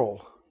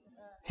natural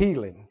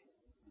healing.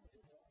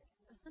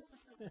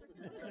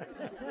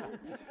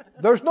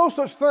 There's no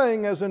such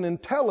thing as an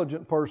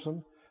intelligent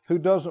person who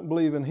doesn't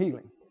believe in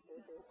healing.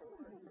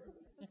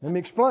 Let me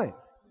explain.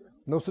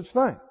 No such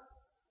thing.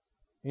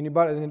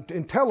 Anybody, an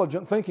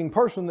intelligent thinking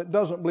person that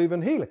doesn't believe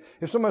in healing.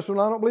 If somebody says,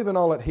 well, I don't believe in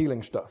all that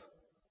healing stuff.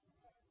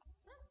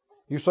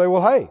 You say,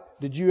 well, hey,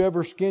 did you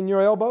ever skin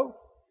your elbow?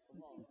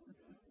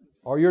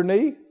 Or your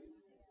knee?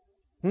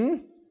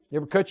 You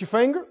ever cut your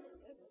finger?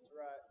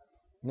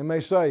 They may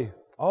say,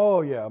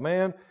 oh yeah,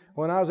 man,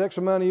 when I was X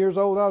amount of years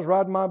old, I was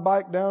riding my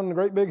bike down the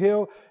great big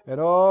hill, and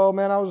oh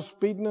man, I was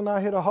speeding and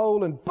I hit a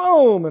hole, and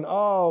boom, and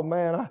oh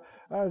man,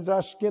 I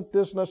skinned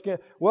this and I skinned.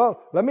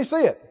 Well, let me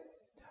see it.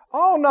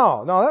 Oh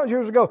no, that was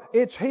years ago.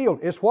 It's healed.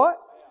 It's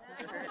what?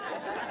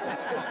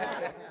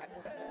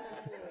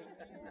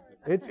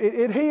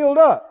 It healed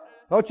up.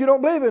 Thought you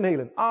don't believe in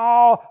healing.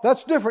 Oh,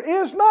 that's different.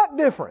 It's not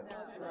different.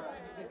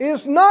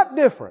 It's not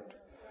different.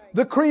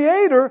 The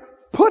Creator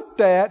put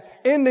that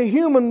in the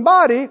human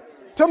body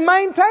to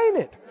maintain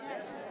it.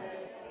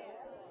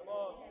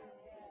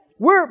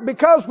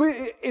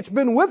 It's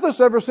been with us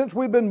ever since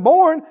we've been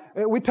born.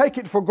 We take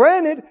it for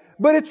granted,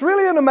 but it's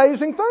really an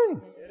amazing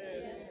thing.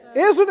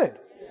 Isn't it?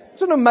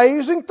 It's an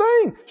amazing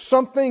thing.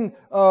 Something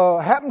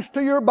happens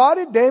to your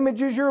body,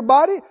 damages your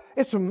body.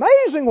 It's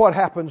amazing what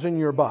happens in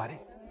your body.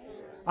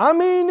 I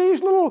mean,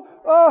 these little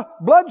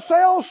blood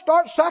cells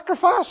start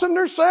sacrificing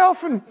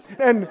themselves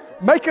and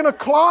making a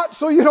clot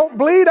so you don't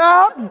bleed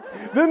out. And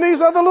then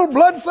these other little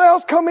blood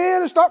cells come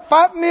in and start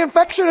fighting the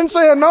infection and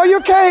saying, no,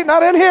 you can't,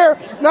 not in here,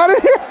 not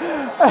in here.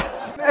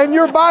 And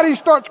your body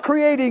starts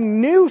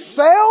creating new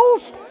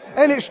cells,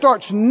 and it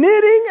starts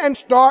knitting and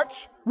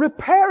starts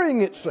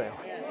repairing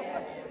itself.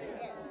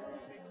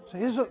 So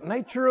isn't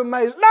nature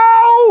amazing?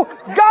 No!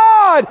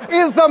 God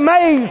is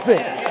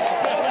amazing!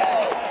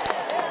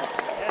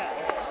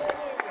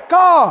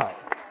 God.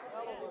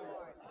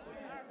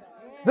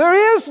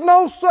 There is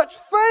no such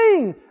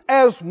thing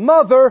as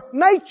Mother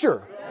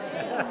Nature.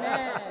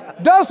 Amen.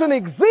 Doesn't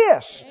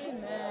exist.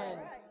 Amen.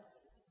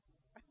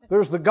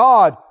 There's the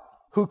God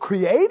who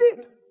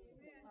created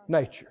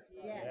nature.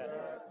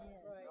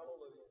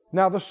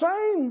 Now the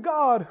same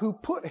God who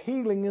put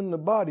healing in the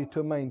body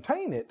to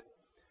maintain it,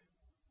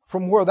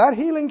 from where that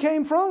healing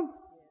came from,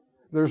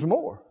 there's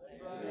more.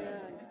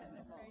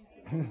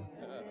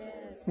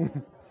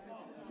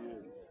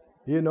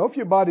 If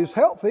your body's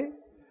healthy,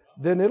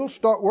 then it'll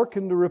start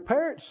working to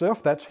repair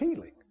itself. That's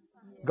healing.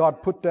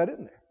 God put that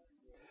in there.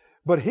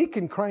 But He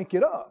can crank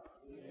it up.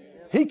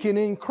 He can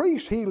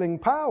increase healing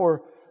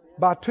power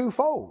by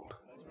 2-fold,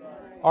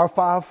 or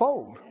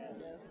 5-fold,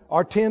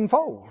 or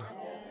 10-fold,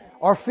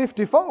 or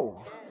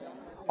 50-fold,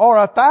 or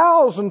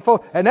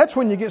 1,000-fold. And that's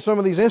when you get some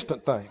of these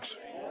instant things.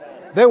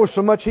 There was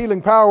so much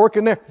healing power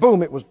working there.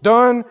 Boom, it was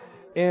done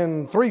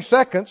in 3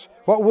 seconds.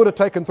 What would have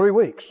taken 3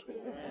 weeks?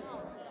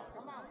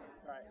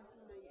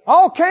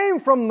 All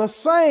came from the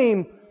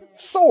same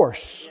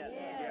source,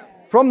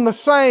 from the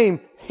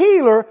same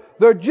healer.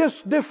 They're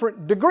just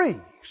different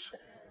degrees,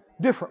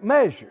 different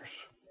measures.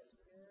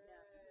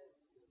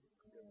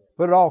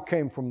 But it all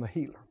came from the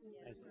healer.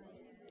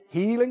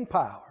 Healing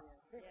power.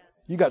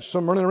 You got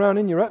some running around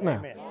in you right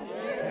now.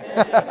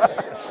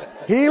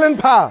 Healing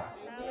power.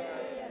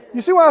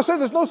 You see why I say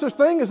there's no such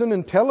thing as an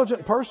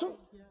intelligent person?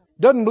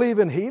 Doesn't believe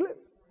in healing.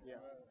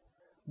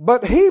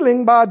 But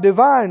healing by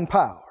divine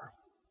power.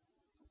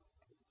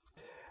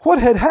 What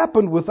had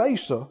happened with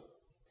Asa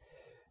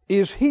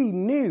is he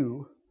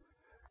knew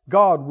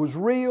God was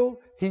real.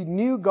 He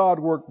knew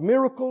God worked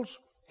miracles.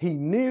 He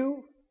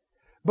knew.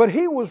 But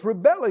he was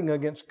rebelling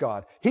against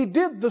God. He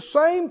did the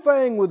same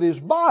thing with his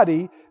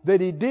body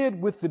that he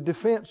did with the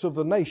defense of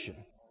the nation.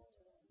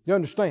 You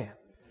understand?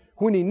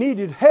 When he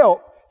needed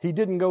help, he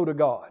didn't go to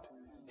God.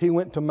 He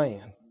went to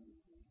man.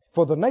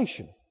 For the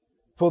nation.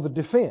 For the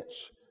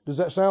defense. Does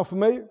that sound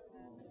familiar?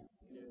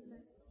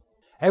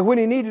 And when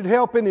he needed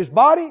help in his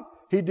body,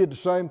 he did the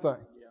same thing.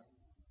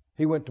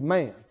 He went to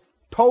man.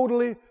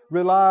 Totally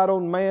relied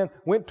on man.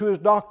 Went to his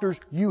doctors,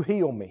 you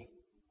heal me.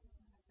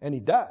 And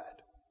he died.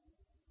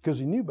 Because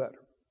he knew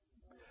better.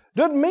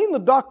 Doesn't mean the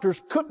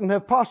doctors couldn't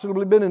have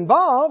possibly been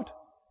involved.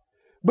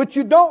 But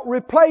you don't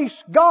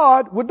replace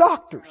God with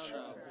doctors.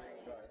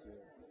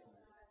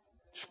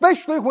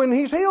 Especially when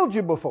He's healed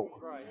you before.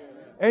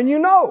 And you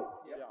know.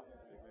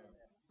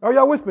 Are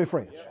y'all with me,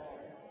 friends?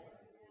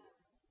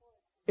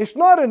 It's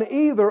not an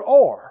either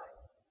or.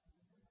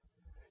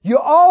 You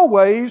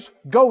always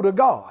go to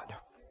God.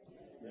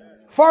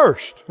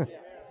 First.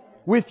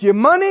 With your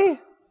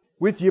money,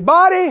 with your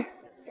body,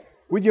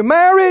 with your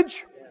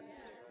marriage,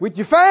 with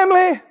your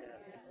family,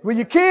 with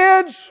your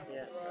kids,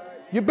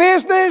 your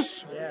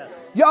business.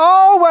 You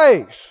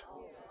always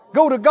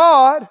go to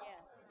God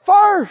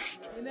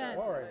first.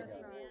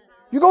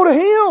 You go to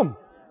Him.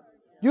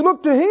 You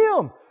look to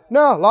Him.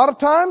 Now, a lot of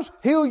times,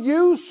 He'll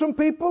use some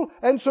people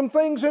and some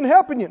things in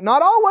helping you.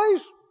 Not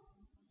always.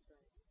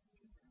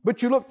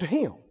 But you look to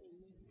Him.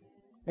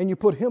 And you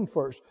put Him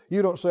first.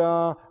 You don't say,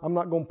 I'm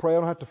not going to pray. I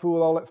don't have to fool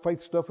with all that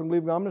faith stuff and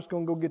believe. I'm just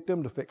going to go get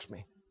them to fix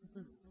me.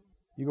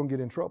 You're going to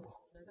get in trouble.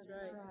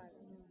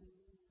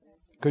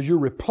 Because you're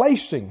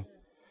replacing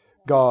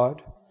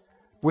God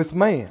with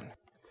man.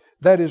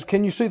 That is,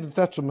 can you see that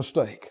that's a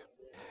mistake?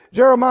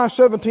 Jeremiah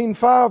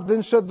 17:5,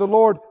 then said the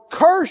Lord,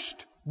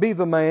 cursed be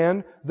the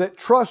man that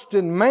trusts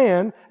in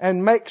man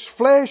and makes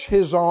flesh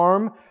his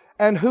arm,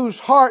 and whose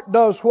heart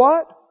does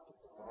what?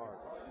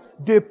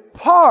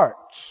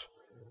 Departs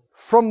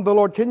from the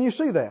Lord. Can you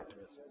see that?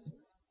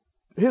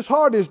 His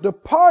heart is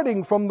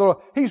departing from the Lord.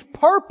 He's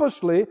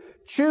purposely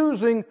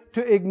choosing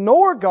to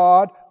ignore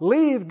God,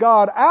 leave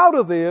God out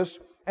of this,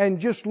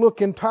 and just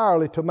look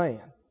entirely to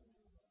man.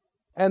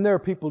 And there are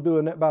people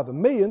doing that by the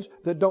millions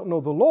that don't know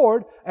the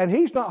Lord, and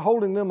He's not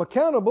holding them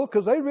accountable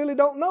because they really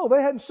don't know.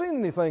 They hadn't seen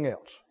anything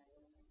else.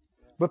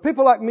 But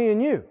people like me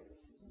and you,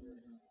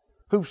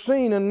 who've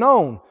seen and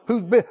known,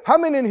 how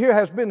many in here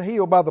has been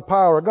healed by the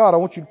power of God? I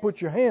want you to put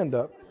your hand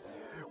up.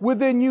 Well,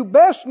 then you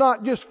best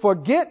not just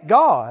forget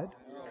God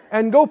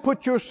and go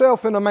put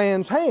yourself in a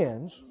man's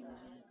hands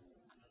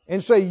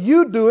and say,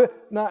 you do it.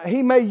 Now,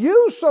 he may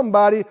use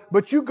somebody,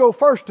 but you go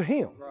first to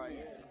him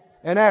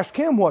and ask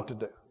him what to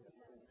do.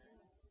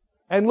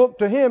 And look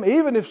to him.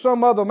 Even if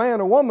some other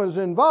man or woman is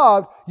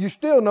involved, you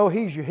still know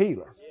he's your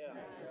healer.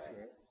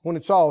 When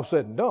it's all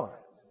said and done.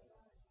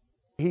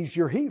 He's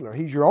your healer.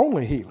 He's your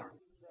only healer.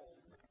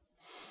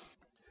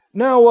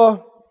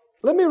 Now,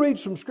 let me read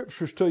some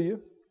scriptures to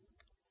you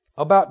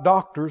about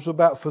doctors,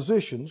 about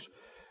physicians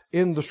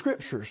in the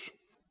scriptures.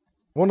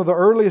 One of the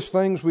earliest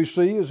things we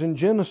see is in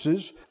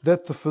Genesis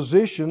that the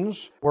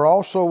physicians were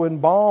also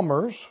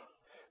embalmers.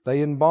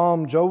 They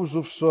embalmed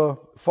Joseph's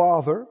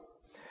father.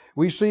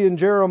 We see in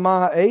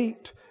Jeremiah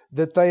 8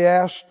 that they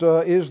asked,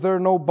 is there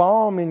no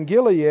balm in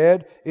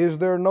Gilead? Is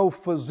there no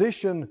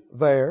physician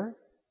there?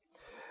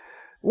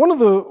 One of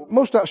the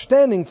most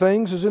outstanding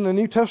things is in the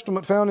New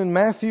Testament found in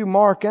Matthew,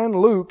 Mark, and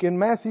Luke. In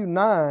Matthew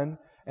 9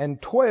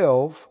 and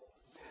 12,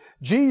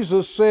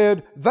 Jesus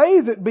said, they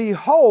that be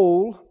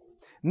whole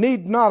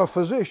need not a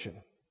physician,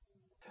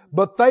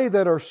 but they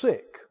that are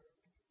sick.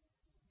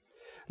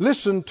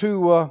 Listen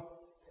to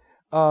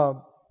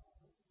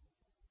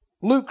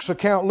Luke's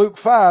account, Luke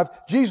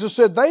 5. Jesus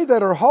said, they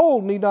that are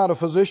whole need not a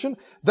physician,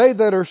 they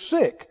that are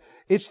sick.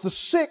 It's the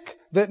sick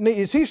that need.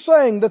 Is he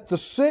saying that the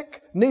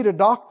sick need a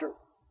doctor?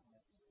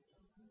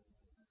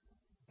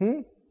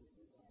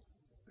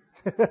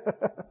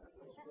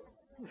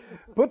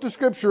 Put the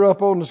scripture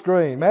up on the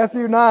screen.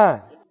 Matthew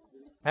 9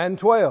 and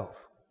 12.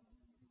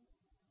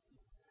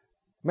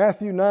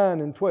 Matthew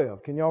 9 and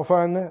 12. Can y'all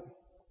find that?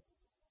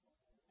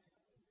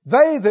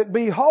 They that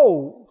be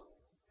whole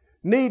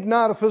need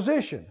not a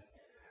physician,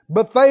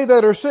 but they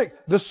that are sick.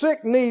 The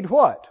sick need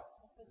what?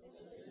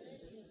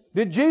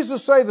 Did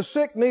Jesus say the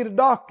sick need a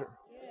doctor?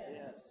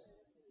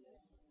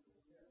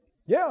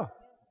 Yeah.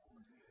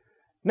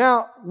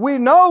 Now, we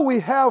know we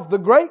have the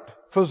great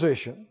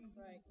physician,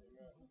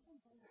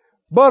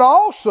 but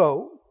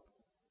also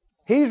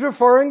he's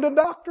referring to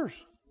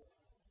doctors.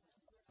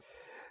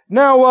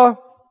 Now,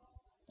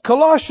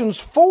 Colossians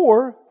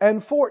 4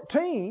 and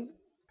 14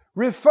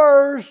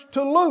 refers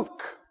to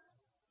Luke.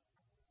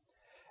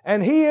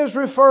 And he is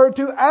referred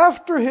to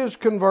after his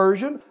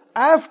conversion,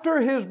 after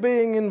his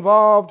being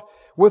involved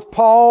with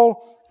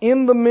Paul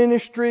in the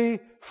ministry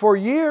for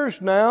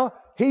years now.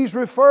 He's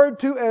referred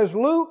to as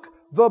Luke,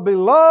 the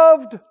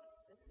beloved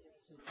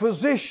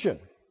physician.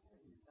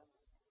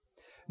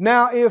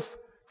 Now, if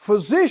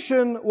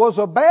physician was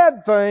a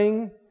bad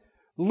thing,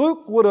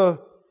 Luke would have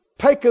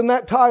taken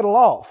that title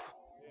off.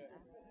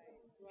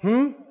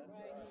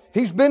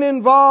 He's been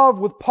involved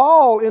with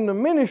Paul in the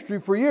ministry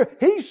for years.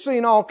 He's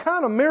seen all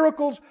kind of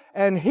miracles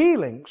and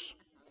healings.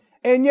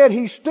 And yet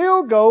he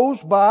still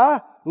goes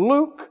by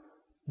Luke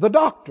the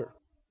doctor.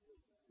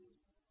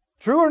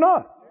 True or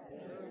not?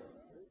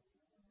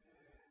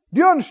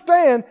 Do you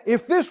understand?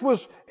 If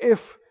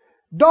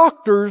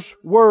doctors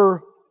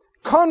were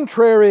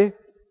contrary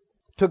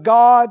to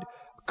God,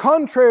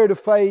 contrary to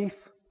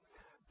faith,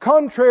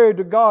 contrary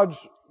to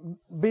God's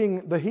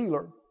being the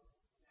healer,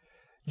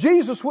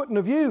 Jesus wouldn't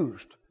have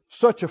used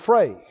such a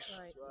phrase.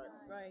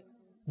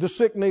 The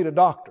sick need a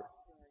doctor.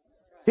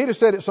 He'd have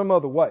said it some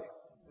other way.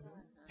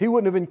 He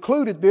wouldn't have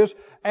included this,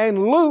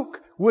 and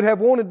Luke would have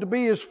wanted to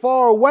be as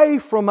far away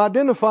from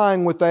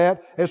identifying with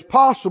that as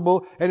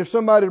possible. And if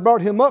somebody had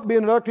brought him up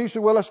being a doctor, he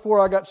said, well, that's before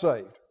I got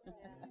saved.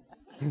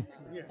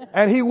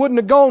 And he wouldn't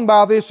have gone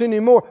by this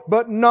anymore.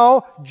 But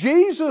no,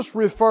 Jesus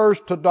refers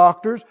to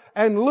doctors,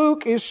 and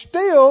Luke is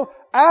still,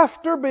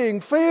 after being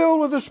filled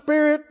with the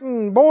Spirit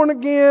and born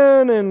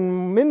again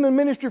and in the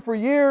ministry for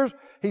years,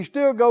 he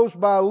still goes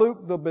by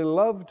Luke, the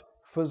beloved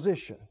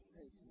physician.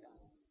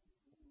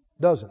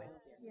 Doesn't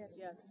he? Yes.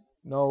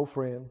 No,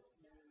 friend.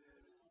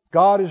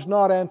 God is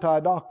not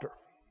anti-doctor.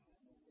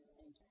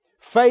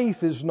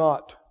 Faith is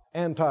not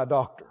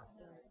anti-doctor.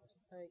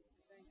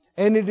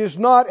 And it is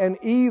not an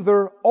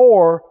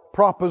either-or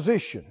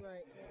proposition.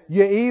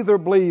 You either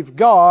believe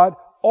God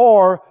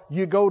or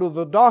you go to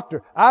the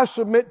doctor. I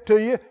submit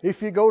to you,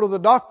 if you go to the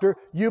doctor,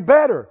 you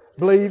better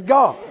believe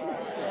God.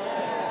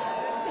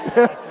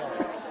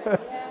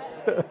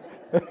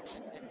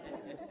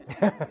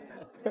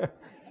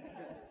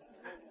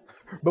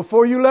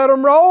 Before you let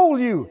them roll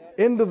you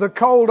into the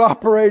cold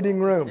operating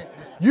room,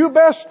 you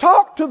best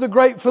talk to the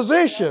great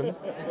physician,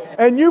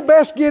 and you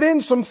best get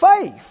in some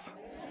faith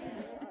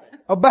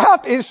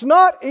about it's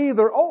not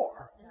either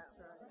or.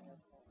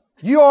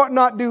 You ought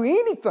not do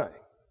anything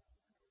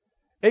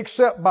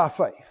except by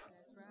faith.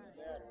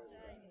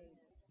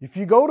 If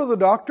you go to the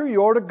doctor,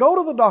 you ought to go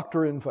to the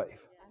doctor in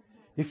faith.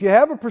 If you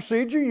have a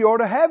procedure, you ought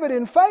to have it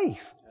in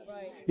faith.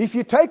 If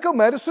you take a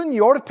medicine,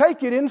 you ought to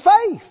take it in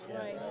faith.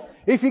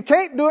 If you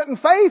can't do it in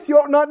faith, you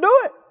ought not do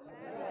it.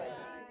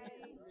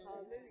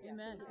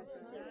 Amen.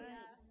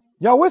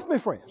 Y'all with me,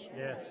 friends?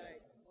 Yes.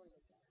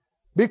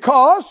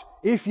 Because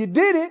if you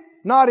did it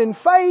not in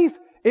faith,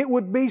 it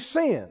would be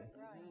sin.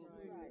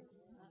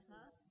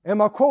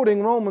 Am I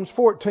quoting Romans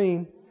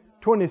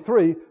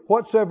 14:23?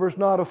 Whatsoever is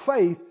not of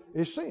faith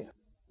is sin.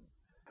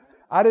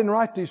 I didn't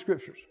write these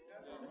scriptures.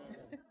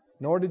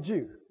 Nor did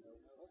you.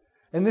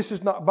 And this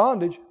is not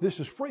bondage, this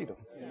is freedom.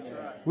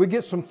 We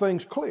get some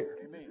things cleared.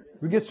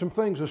 We get some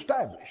things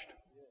established.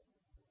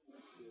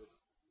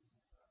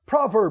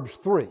 Proverbs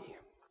 3.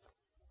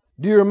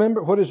 Do you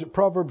remember? What is it?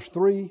 Proverbs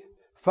 3,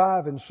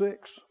 5, and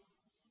 6.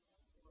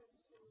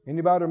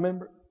 Anybody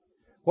remember?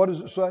 What does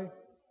it say?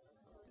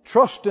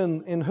 Trust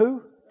in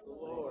who?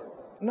 The Lord.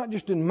 Not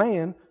just in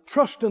man.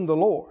 Trust in the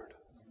Lord.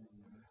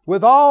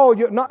 With all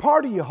your, not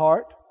part of your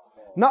heart.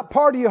 Not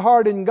part of your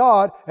heart in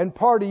God and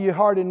part of your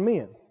heart in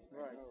men.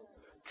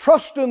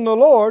 Trust in the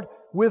Lord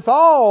with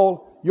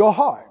all your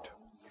heart.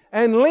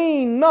 And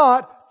lean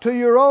not to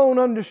your own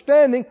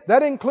understanding.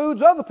 That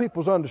includes other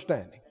people's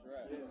understanding.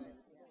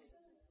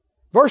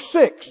 Verse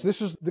 6,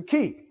 this is the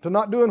key to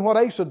not doing what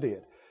Asa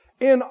did.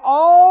 In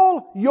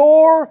all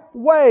your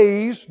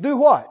ways, do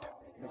what?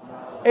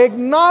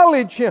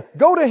 Acknowledge Him.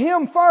 Go to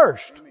Him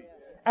first.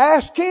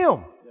 Ask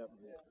Him.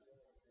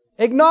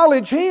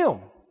 Acknowledge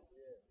Him.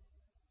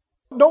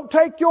 Don't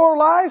take your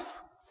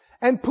life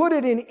and put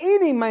it in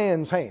any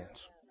man's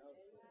hands.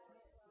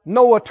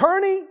 No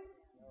attorney,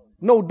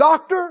 no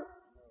doctor,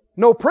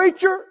 no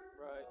preacher,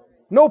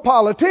 no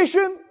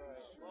politician.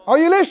 Are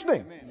you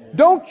listening?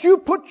 Don't you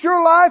put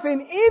your life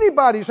in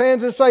anybody's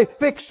hands and say,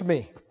 fix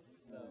me.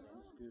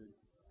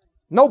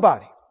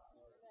 Nobody.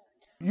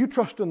 You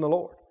trust in the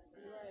Lord.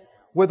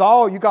 You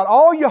got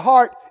all your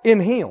heart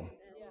in Him.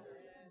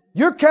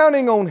 You're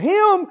counting on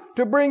Him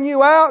to bring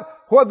you out,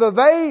 whether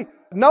they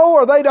know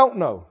or they don't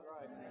know.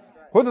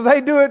 Whether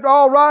they do it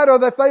all right or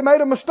that they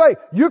made a mistake.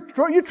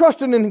 You're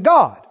trusting in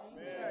God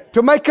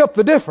to make up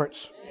the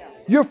difference.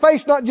 Your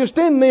faith's not just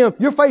in them,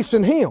 your faith's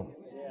in Him.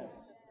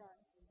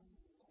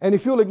 And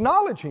if you'll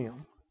acknowledge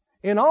Him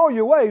in all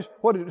your ways,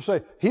 what did it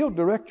say? He'll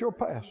direct your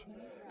path.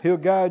 He'll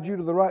guide you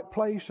to the right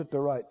place at the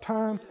right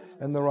time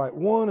and the right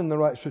one in the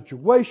right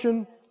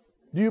situation.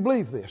 Do you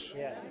believe this?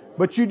 Yeah.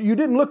 But you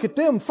didn't look at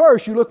them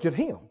first, you looked at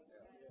Him.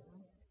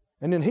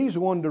 And then He's the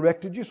one who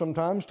directed you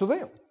sometimes to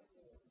them.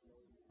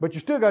 But you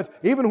still got,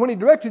 even when He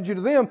directed you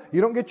to them,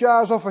 you don't get your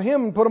eyes off of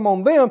Him and put them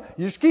on them.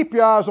 You just keep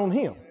your eyes on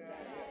Him.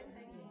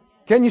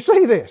 Can you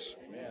see this?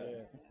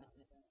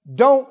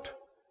 Don't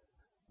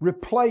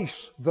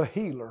replace the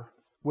healer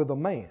with a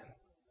man.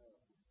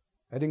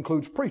 That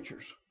includes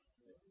preachers.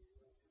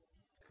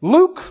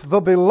 Luke,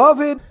 the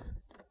beloved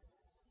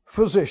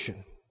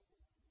physician,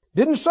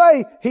 didn't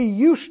say he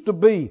used to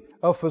be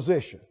a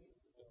physician.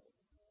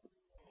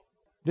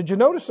 Did you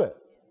notice that?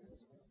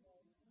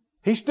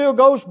 He still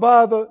goes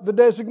by the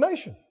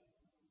designation.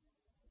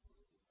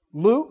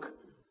 Luke,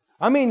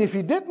 if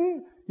he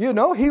didn't,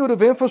 he would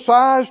have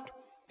emphasized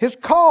his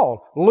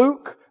call.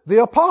 Luke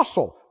the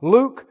apostle,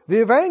 Luke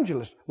the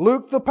evangelist,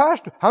 Luke the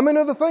pastor. How many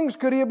other things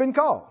could he have been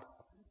called?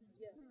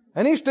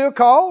 And he's still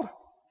called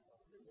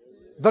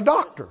the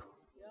doctor.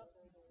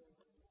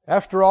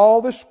 After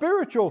all the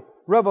spiritual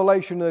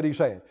revelation that he's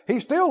had,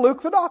 he's still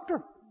Luke the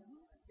doctor.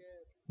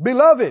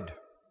 Beloved.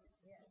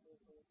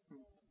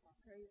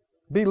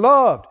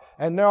 Beloved.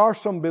 And there are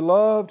some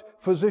beloved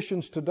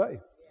physicians today,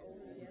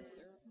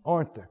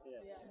 aren't there?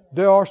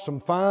 There are some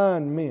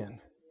fine men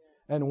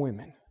and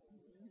women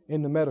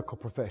in the medical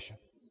profession.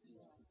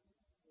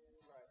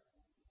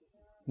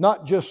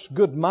 Not just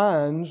good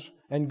minds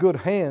and good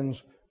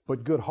hands,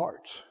 but good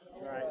hearts.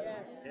 Right.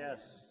 Yes.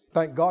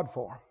 Thank God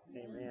for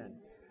them. Amen.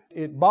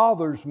 It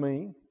bothers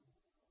me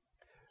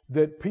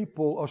that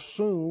people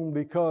assume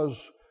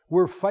because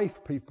we're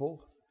faith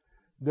people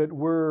that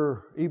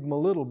we're even a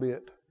little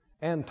bit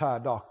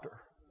anti-doctor.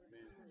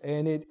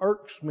 And it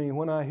irks me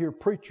when I hear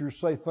preachers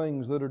say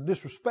things that are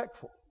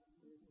disrespectful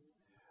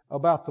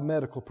about the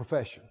medical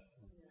profession.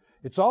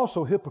 It's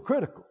also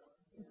hypocritical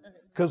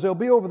because they'll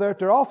be over there at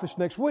their office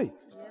next week.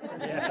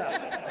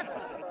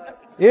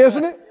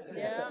 Isn't it?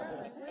 Yeah.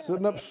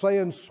 Sitting up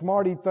saying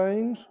smarty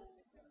things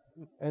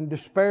and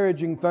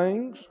disparaging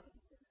things,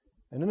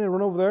 and then they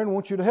run over there and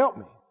want you to help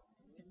me.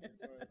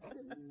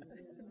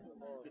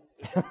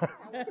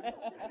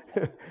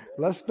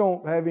 Let's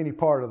don't have any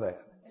part of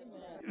that.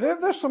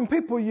 There's some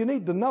people you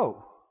need to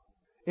know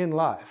in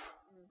life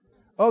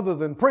other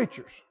than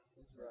preachers.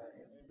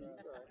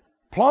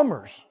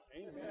 Plumbers.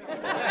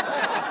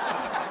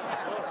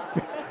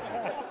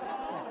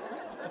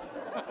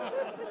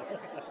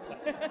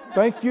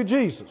 Thank you,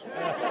 Jesus.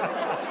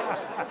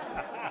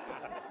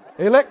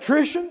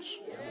 Electricians.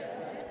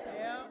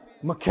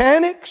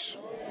 Mechanics.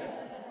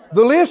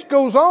 The list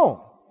goes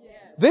on.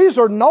 These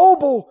are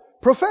noble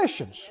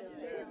professions.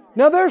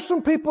 Now there's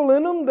some people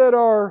in them that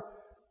are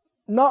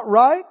not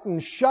right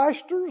and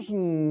shysters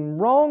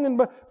and wrong,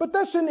 but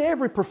that's in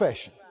every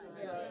profession.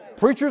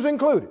 Preachers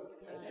included.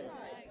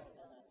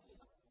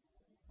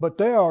 But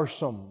there are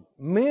some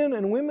men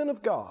and women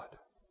of God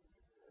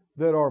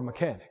that are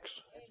mechanics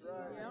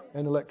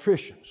and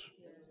electricians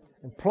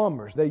and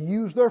plumbers. They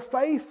use their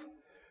faith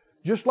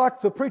just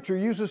like the preacher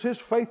uses his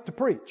faith to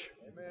preach.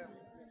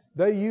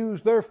 They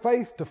use their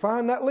faith to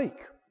find that leak.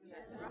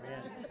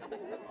 Amen.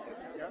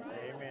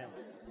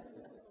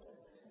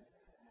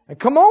 And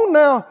come on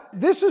now,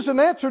 this is an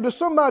answer to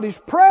somebody's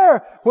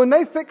prayer when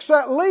they fix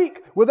that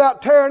leak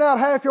without tearing out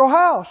half your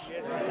house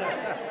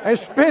and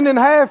spending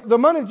half the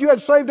money that you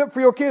had saved up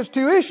for your kids'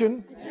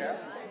 tuition.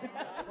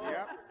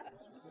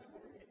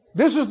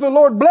 This is the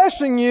Lord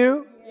blessing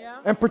you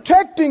and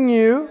protecting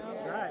you,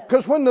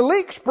 because when the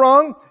leak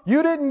sprung,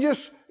 you didn't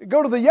just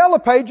go to the yellow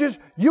pages,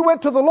 you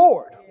went to the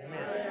Lord.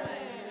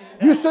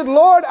 You said,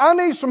 Lord, I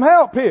need some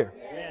help here.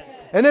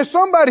 And there's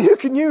somebody who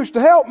can use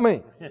to help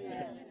me.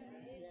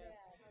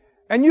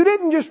 And you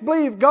didn't just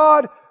believe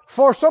God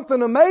for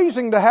something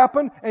amazing to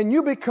happen and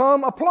you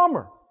become a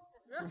plumber.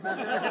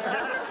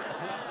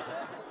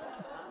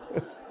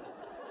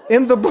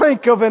 In the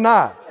blink of an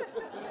eye.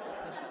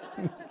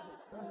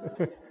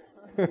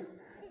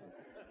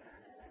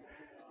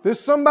 There's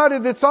somebody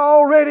that's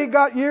already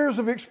got years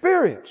of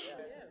experience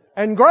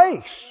and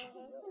grace.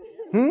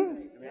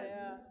 You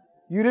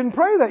didn't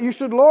pray that. You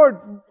said, Lord,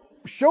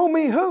 show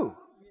me who.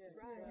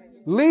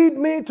 Lead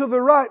me to the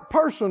right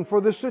person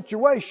for this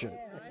situation.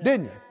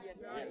 Didn't you?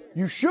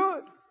 You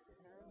should.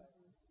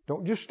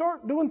 Don't just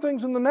start doing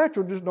things in the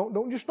natural. Just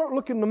don't just start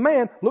looking to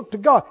man. Look to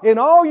God. In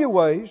all your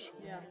ways,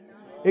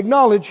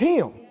 acknowledge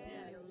Him.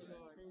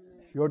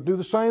 You ought to do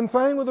the same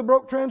thing with a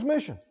broke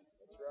transmission.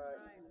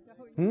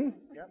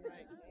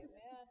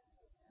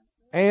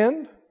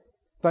 And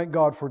thank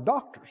God for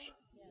doctors.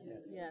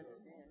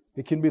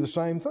 It can be the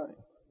same thing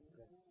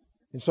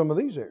in some of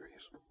these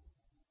areas.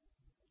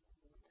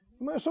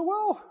 You might say,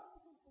 well,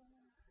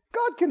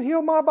 God can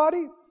heal my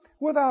body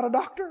without a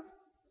doctor.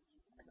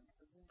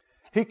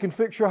 He can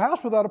fix your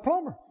house without a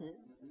plumber,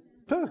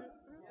 too.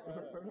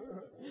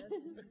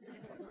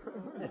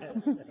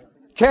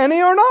 Can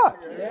He or not?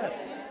 Yes.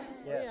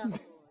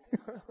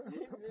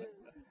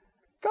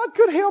 God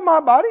could heal my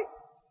body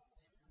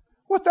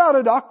without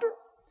a doctor.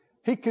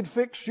 He could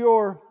fix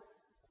your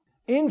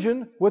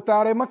engine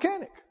without a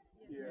mechanic.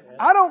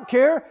 I don't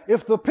care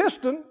if the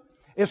piston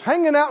is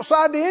hanging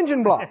outside the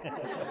engine block.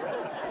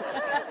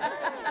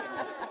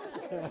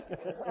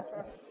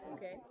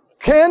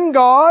 Can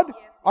God,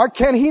 or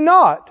can He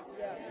not,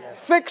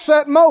 fix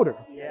that motor?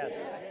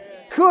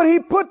 Could He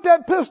put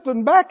that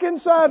piston back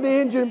inside the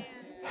engine,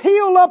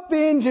 heal up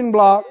the engine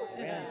block,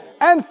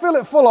 and fill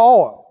it full of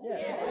oil?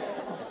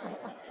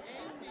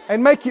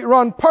 and make it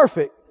run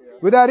perfect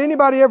without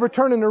anybody ever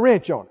turning a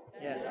wrench on it.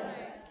 Yes.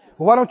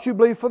 Well, why don't you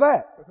believe for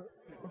that?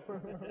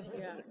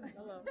 Yeah.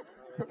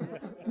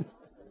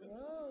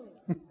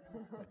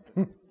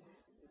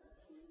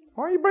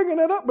 Why are you bringing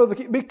that up, Brother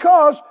Keith?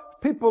 Because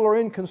people are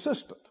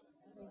inconsistent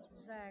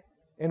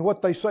Exactly. in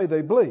what they say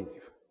they believe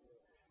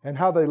and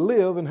how they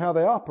live and how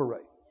they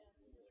operate.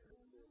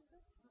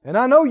 And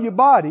I know your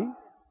body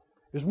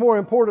is more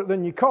important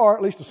than your car,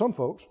 at least to some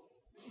folks.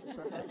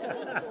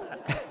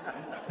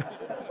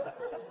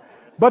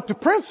 But the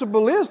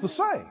principle is the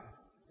same.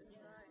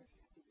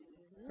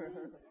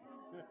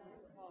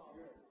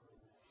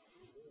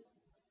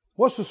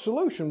 What's the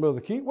solution,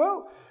 Brother Keith?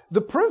 Well, the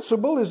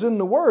principle is in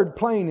the Word,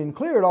 plain and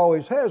clear. It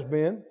always has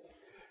been.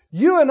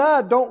 You and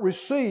I don't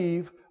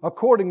receive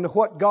according to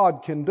what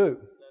God can do.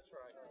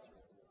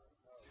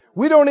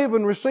 We don't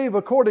even receive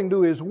according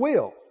to His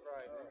will.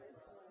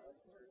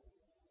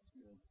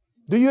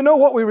 Do you know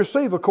what we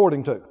receive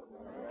according to?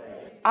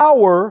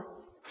 Our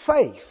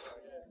faith.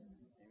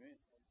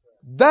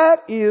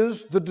 That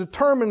is the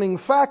determining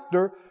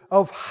factor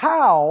of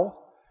how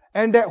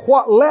and at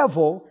what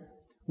level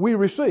we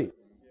receive.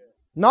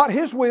 Not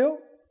His will,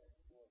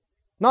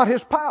 not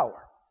His power.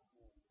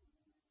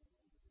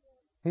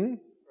 It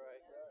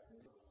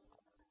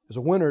was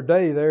a winter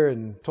day there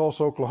in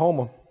Tulsa,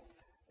 Oklahoma.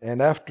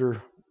 And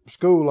after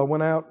school, I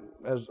went out,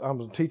 as I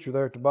was a teacher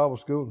there at the Bible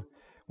school,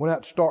 went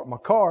out to start my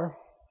car,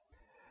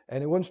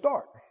 and it wouldn't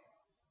start.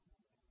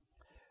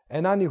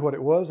 And I knew what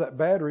it was, that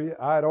battery.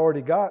 I had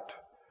already got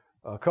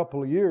a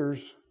couple of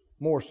years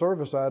more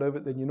service out of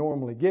it than you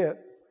normally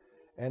get.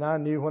 And I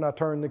knew when I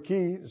turned the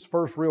key, it's the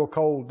first real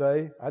cold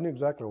day, I knew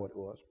exactly what it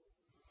was.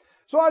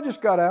 So I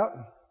just got out,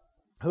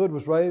 hood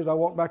was raised, I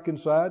walked back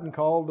inside and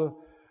called the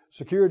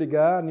security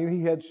guy. I knew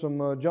he had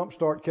some jump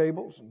start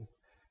cables, and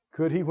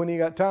could he, when he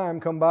got time,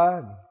 come by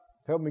and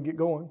help me get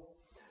going.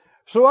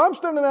 So I'm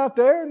standing out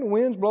there and the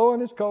wind's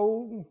blowing, it's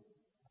cold.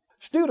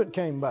 Student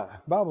came by,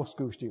 Bible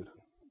school student.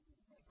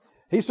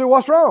 He said,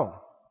 "What's wrong?"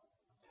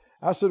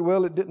 I said,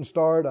 "Well, it didn't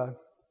start. I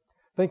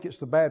think it's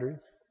the battery."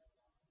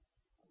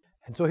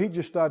 And so he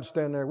just started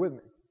standing there with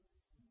me.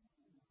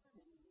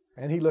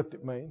 And he looked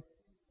at me.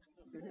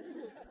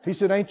 He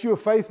said, "Ain't you a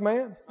faith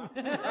man?"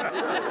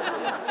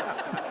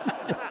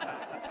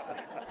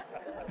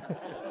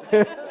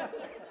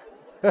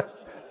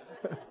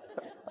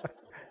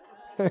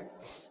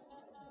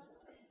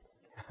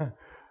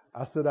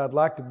 I said, "I'd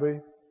like to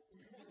be."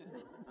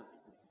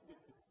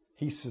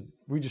 He said,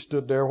 "We just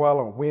stood there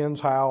while the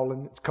wind's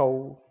howling, it's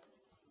cold.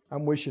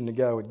 I'm wishing the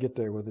guy would get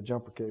there with the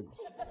jumper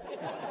cables."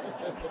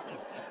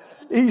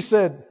 He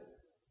said,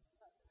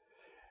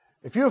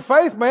 "If you're a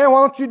faith man,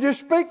 why don't you just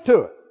speak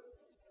to it?"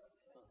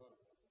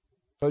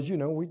 Because,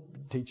 we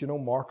teach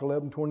on Mark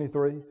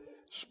 11:23,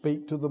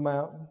 speak to the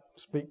mountain,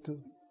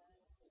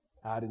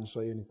 I didn't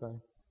say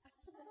anything.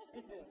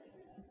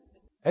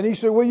 And he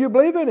said, "Well, you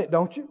believe in it,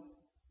 don't you?"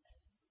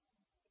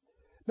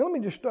 Now, let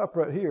me just stop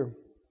right here.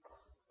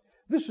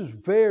 This is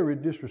very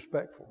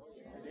disrespectful.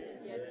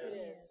 Yes, it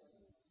is.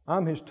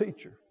 I'm his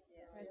teacher.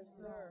 Yes,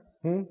 sir.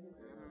 Hmm?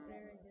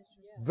 Very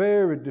disrespectful.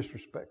 Very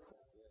disrespectful.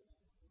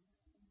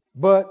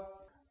 But,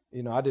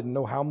 I didn't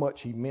know how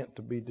much he meant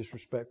to be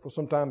disrespectful.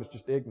 Sometimes it's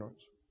just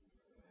ignorance.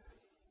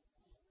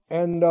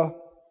 And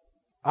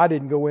I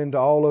didn't go into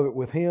all of it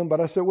with him,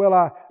 but I said, "Well,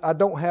 I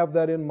don't have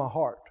that in my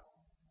heart."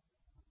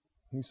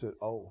 He said,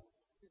 "Oh,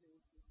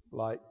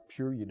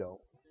 sure you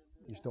don't.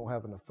 You just don't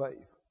have enough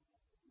faith."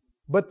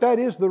 But that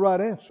is the right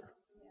answer.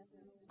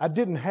 I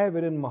didn't have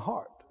it in my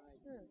heart.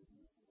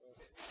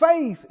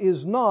 Faith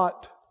is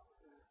not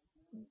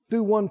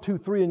do 1, 2,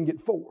 3 and get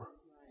 4.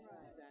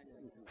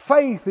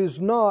 Faith is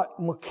not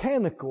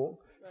mechanical.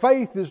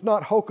 Faith is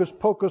not hocus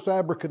pocus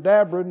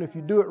abracadabra, and if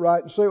you do it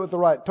right and say it with the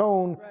right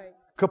tone,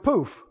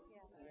 kapoof.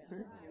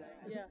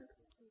 Yeah.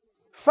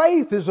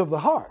 Faith is of the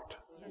heart.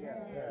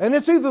 And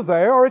it's either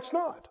there or it's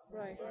not.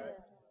 Right.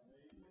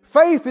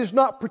 Faith is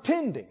not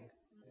pretending.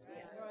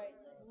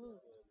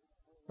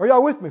 Are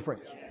y'all with me,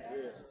 friends?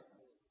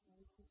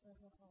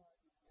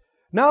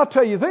 Now I'll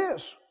tell you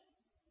this.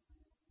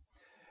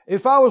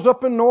 If I was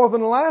up in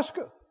northern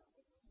Alaska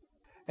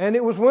and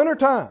it was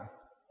wintertime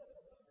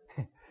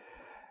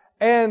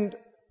and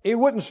it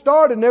wouldn't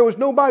start and there was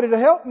nobody to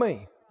help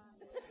me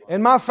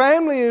and my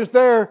family is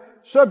there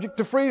subject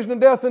to freezing to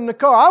death in the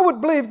car, I would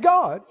believe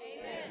God.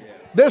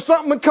 There's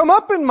something that come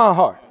up in my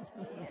heart.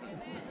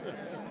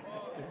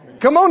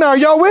 Come on now, are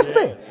y'all with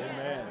me?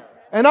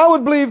 And I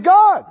would believe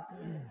God.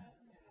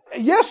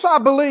 Yes, I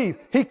believe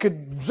He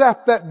could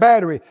zap that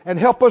battery and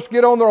help us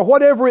get on there or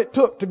whatever it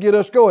took to get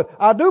us going.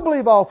 I do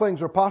believe all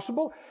things are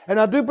possible. And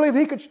I do believe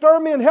He could stir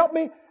me and help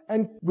me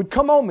and would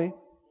come on me.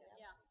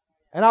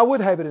 And I would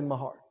have it in my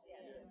heart.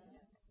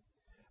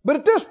 But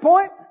at this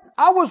point,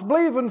 I was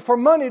believing for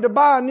money to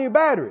buy a new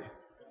battery.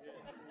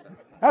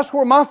 That's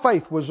where my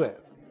faith was at.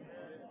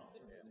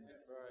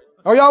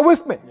 Are y'all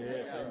with me?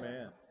 Yes,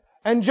 amen.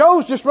 And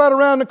Joe's just right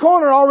around the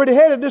corner, already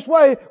headed this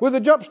way with the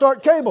jump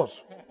start cables.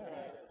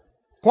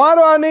 Why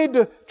do I need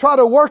to try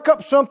to work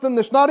up something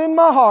that's not in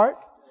my heart?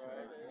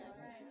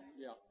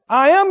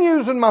 I am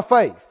using my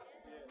faith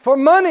for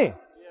money,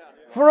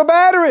 for a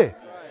battery.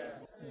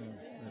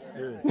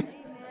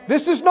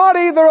 This is not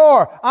either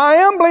or. I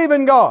am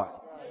believing God.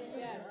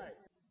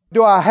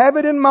 Do I have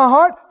it in my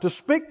heart to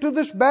speak to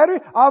this battery?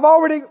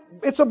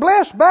 It's a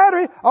blessed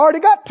battery. I already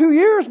got 2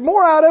 years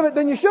more out of it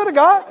than you should have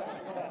got.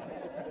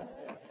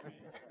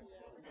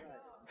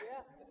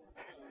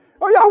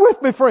 Are y'all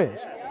with me,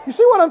 friends? You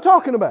see what I'm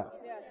talking about?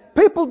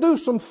 People do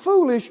some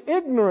foolish,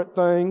 ignorant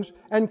things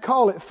and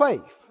call it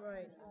faith.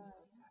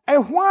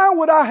 And why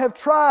would I have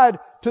tried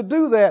to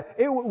do that?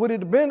 Would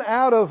it have been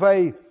out of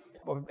an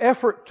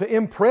effort to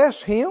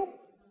impress Him?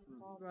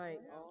 Right.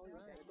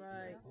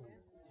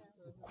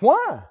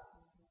 Why?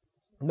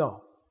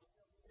 No.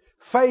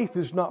 Faith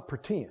is not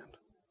pretend.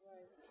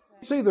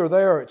 It's either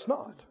there or it's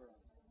not.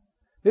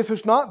 If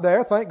it's not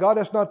there, thank God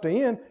that's not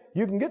the end.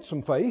 You can get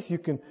some faith. You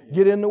can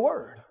get in the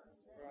Word.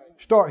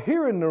 Start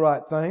hearing the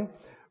right thing.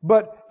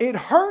 But it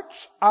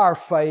hurts our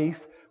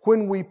faith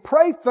when we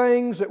pray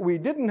things that we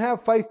didn't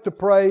have faith to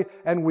pray,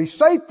 and we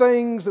say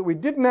things that we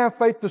didn't have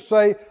faith to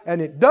say,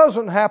 and it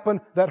doesn't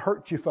happen. That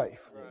hurts your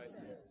faith.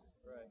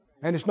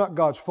 And it's not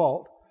God's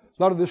fault.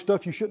 A lot of this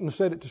stuff you shouldn't have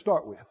said it to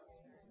start with.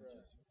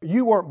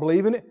 You weren't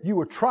believing it. You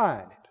were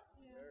trying it.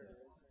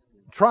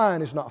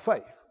 Trying is not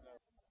faith.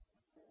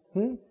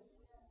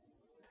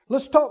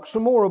 Let's talk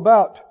some more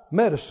about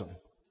medicine.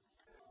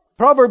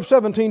 Proverbs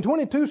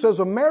 17:22 says,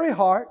 a merry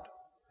heart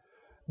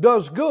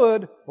does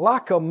good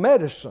like a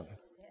medicine.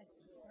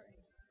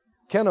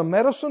 Can a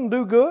medicine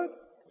do good?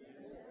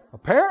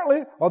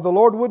 Apparently, or the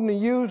Lord wouldn't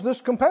have used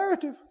this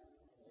comparative.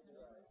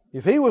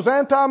 If He was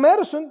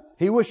anti-medicine,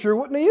 He sure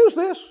wouldn't have used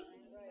this.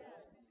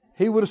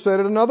 He would have said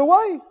it another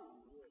way.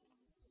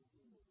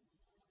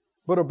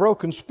 But a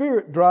broken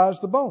spirit dries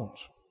the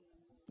bones.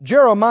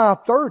 Jeremiah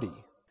 30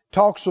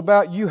 talks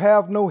about you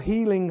have no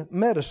healing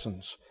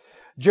medicines.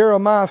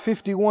 Jeremiah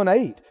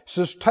 51:8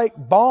 says, take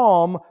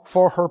balm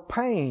for her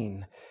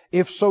pain,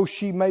 if so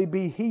she may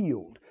be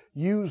healed.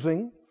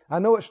 I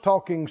know it's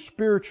talking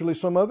spiritually,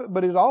 some of it,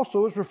 but it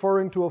also is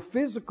referring to a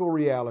physical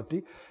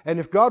reality. And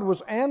if God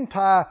was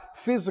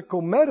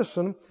anti-physical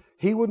medicine,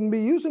 He wouldn't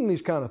be using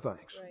these kind of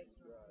things.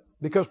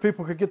 Because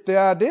people could get the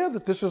idea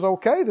that this is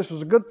okay, this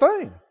is a good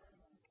thing.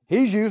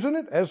 He's using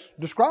it as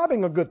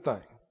describing a good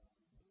thing.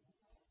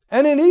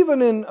 And then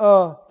even in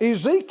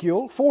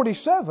Ezekiel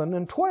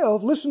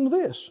 47:12, listen to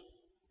this.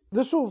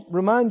 This will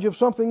remind you of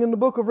something in the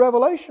book of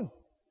Revelation,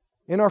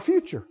 in our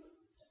future.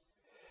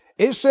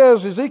 It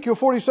says, Ezekiel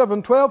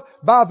 47:12,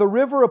 by the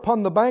river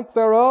upon the bank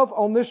thereof,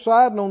 on this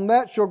side and on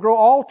that shall grow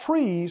all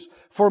trees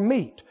for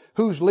meat,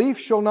 whose leaf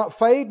shall not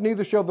fade,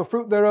 neither shall the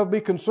fruit thereof be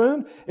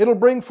consumed. It'll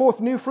bring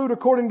forth new fruit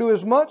according to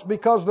his months,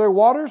 because their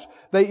waters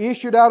they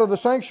issued out of the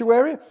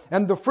sanctuary,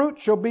 and the fruit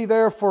shall be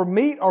there for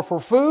meat or for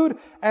food,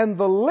 and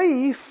the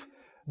leaf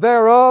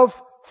thereof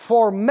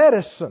for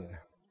medicine.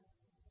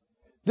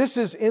 This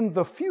is in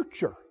the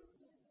future.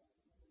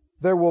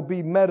 There will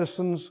be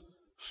medicines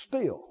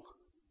still.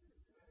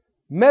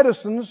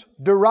 Medicines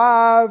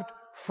derived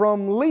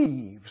from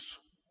leaves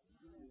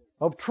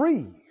of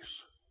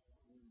trees.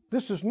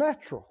 This is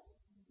natural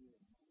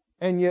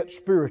and yet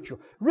spiritual.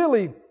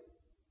 Really,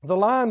 the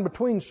line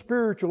between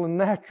spiritual and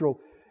natural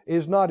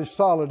is not as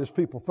solid as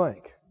people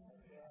think.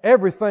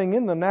 Everything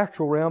in the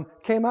natural realm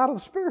came out of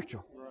the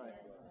spiritual.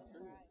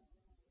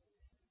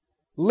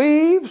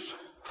 Leaves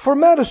for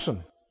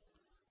medicine.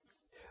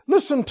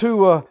 Listen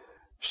to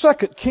 2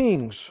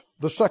 Kings,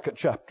 the 2nd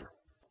chapter.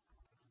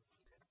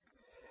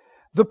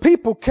 The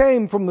people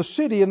came from the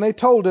city and they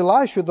told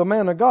Elisha, the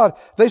man of God,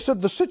 they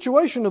said, the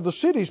situation of the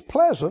city is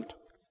pleasant,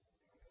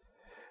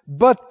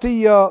 but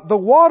the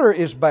water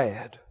is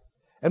bad.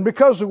 And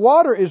because the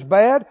water is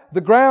bad,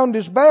 the ground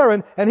is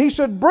barren. And he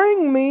said,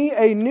 bring me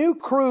a new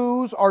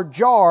cruse or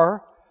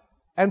jar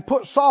and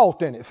put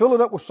salt in it. Fill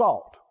it up with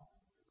salt.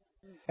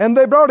 And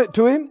they brought it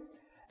to him.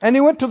 And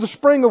he went to the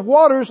spring of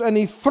waters and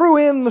he threw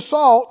in the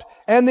salt.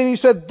 And then he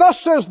said,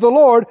 thus says the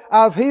Lord,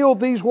 I've healed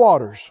these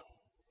waters.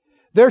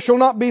 There shall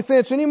not be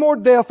thence any more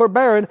death or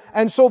barren.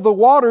 And so the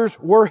waters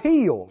were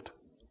healed.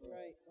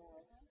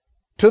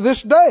 To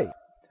this day,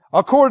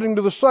 according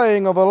to the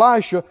saying of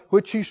Elisha,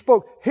 which he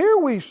spoke. Here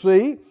we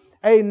see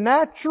a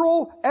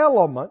natural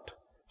element,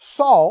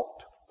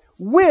 salt,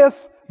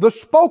 with the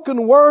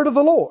spoken word of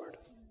the Lord.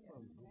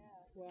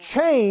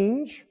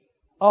 Change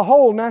a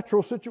whole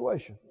natural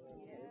situation.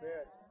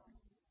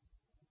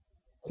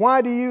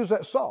 Why do you use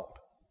that salt?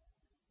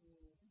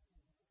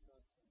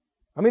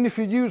 I mean, if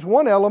you use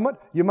one element,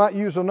 you might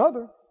use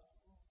another.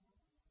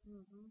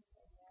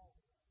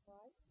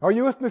 Are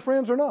you with me,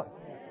 friends, or not?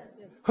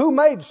 Who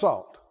made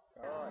salt?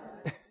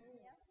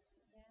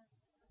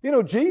 You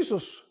know,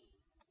 Jesus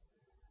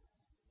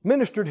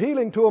ministered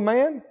healing to a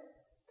man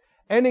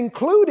and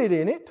included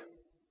in it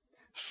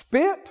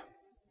spit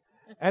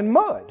and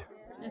mud,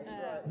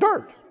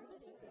 dirt,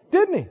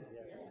 didn't he?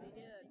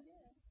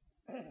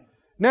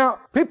 Now,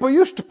 people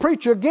used to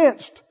preach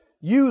against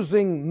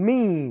using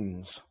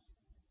means.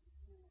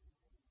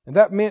 And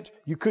that meant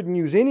you couldn't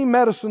use any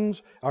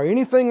medicines or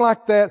anything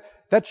like that.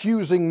 That's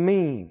using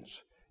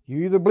means.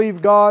 You either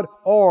believe God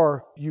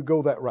or you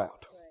go that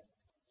route.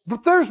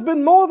 But there's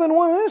been more than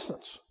one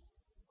instance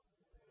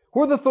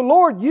where that the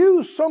Lord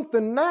used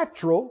something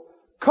natural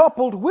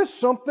coupled with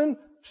something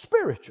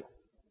spiritual.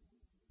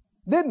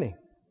 Didn't He?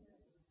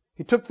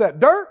 He took that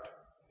dirt,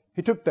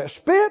 He took that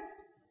spit,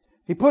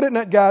 He put it in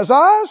that guy's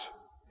eyes.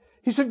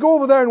 He said, go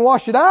over there and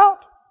wash it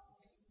out.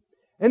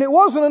 And it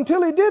wasn't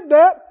until He did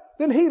that,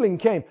 then healing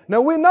came.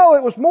 Now we know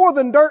it was more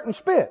than dirt and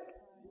spit.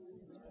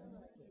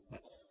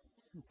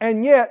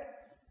 And yet,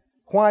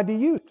 why do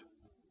you?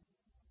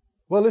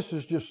 Well, this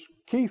is just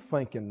Keith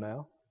thinking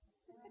now.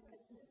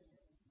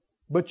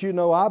 But you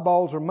know,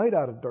 eyeballs are made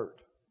out of dirt.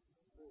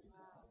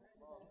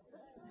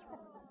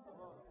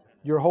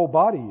 Your whole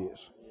body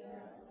is.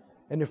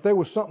 And if there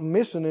was something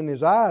missing in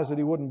his eyes that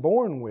he wasn't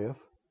born with,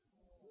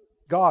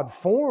 God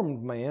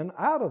formed man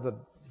out of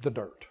the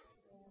dirt.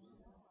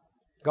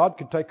 God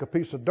could take a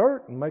piece of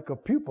dirt and make a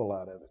pupil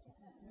out of it.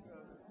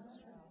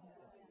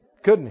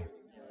 Couldn't He?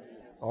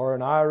 Or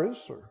an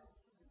iris or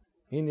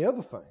any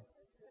other thing.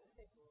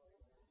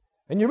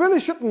 And you really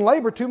shouldn't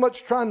labor too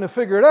much trying to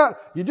figure it out.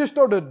 You just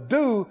ought to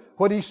do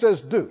what He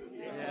says do.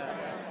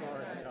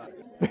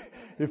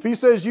 If He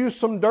says use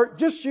some dirt,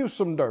 just use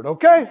some dirt,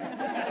 okay?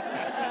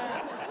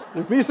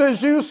 If He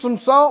says use some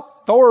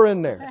salt, throw her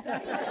in there.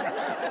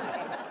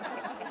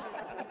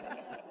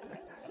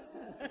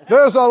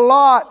 There's a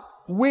lot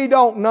we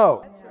don't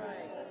know.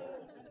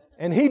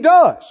 And He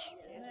does.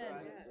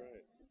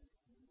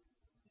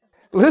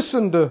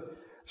 Listen to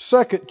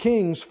 2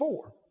 Kings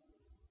 4.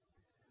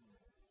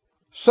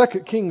 2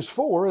 Kings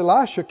 4,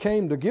 Elisha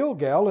came to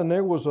Gilgal, and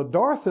there was a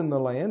dearth in the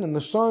land, and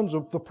the sons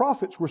of the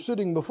prophets were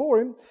sitting before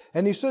him.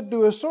 And he said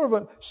to his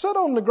servant, set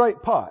on the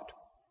great pot,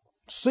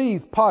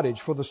 seethe pottage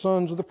for the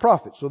sons of the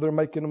prophets. So they're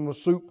making them a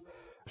soup,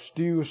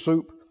 stew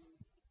soup.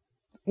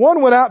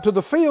 One went out to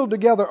the field to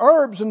gather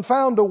herbs and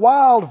found a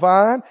wild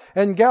vine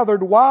and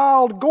gathered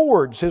wild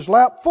gourds, his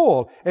lap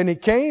full. And he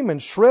came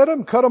and shred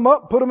them, cut them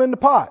up, put them in the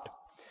pot.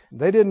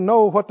 They didn't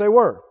know what they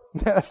were.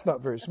 That's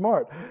not very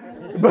smart.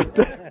 But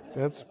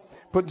that's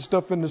putting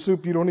stuff in the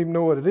soup you don't even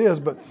know what it is.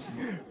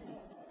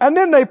 And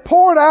then they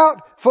poured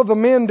out for the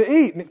men to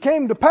eat. And it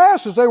came to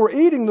pass as they were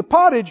eating the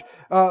pottage,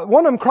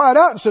 one of them cried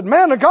out and said,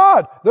 man of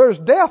God, there's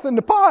death in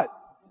the pot.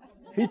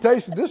 He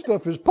tasted this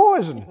stuff is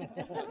poison.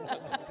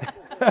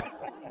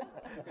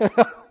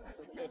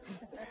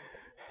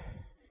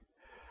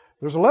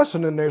 There's a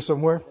lesson in there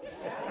somewhere.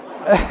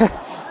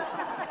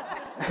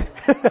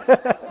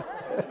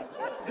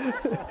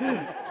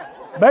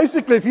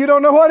 Basically, if you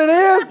don't know what it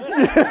is,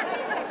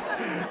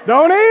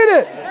 don't eat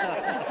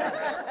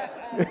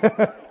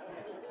it.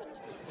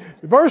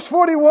 Verse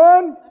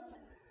 41,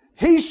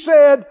 he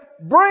said,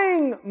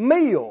 bring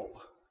meal.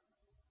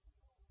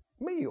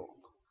 Meal.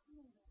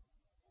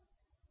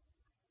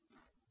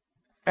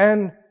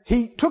 And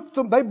he took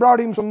them, they brought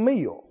him some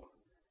meal.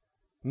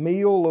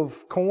 Meal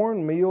of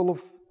corn, meal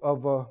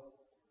of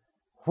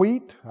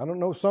wheat. I don't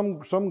know,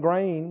 some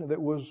grain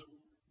that was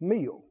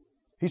meal.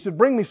 He said,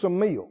 bring me some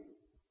meal.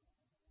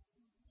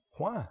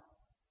 Why?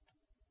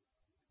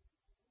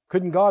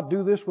 Couldn't God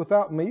do this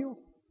without meal?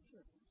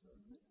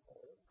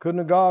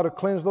 Couldn't God have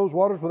cleansed those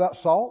waters without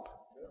salt?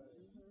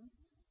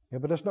 Yeah,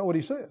 but that's not what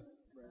he said.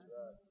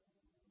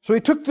 So he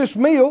took this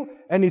meal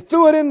and he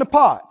threw it in the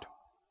pot.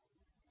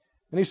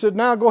 And he said,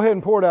 now go ahead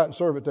and pour it out and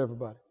serve it to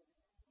everybody.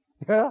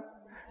 Yeah?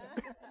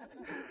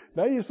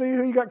 Now you see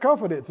who you got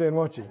confidence in,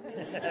 won't you?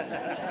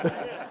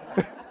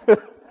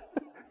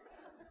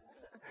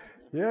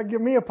 Yeah,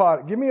 give me a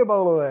pot. Give me a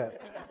bowl of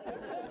that.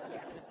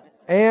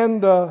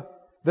 And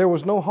there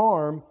was no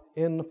harm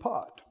in the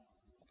pot.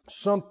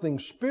 Something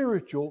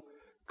spiritual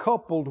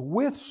coupled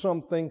with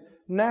something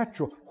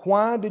natural.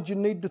 Why did you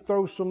need to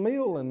throw some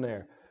meal in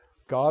there?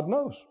 God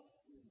knows.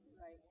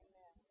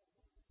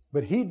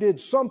 But he did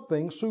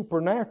something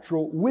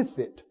supernatural with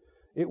it.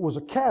 It was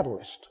a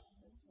catalyst,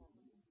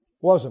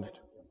 wasn't it?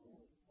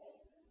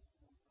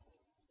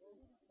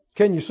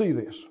 Can you see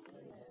this?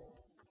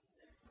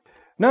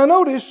 Now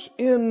notice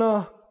in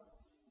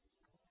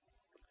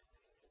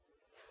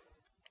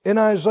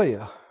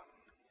Isaiah.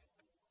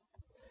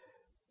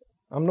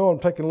 I know I'm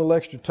taking a little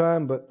extra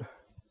time, but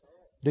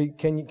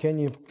can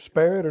you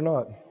spare it or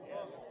not?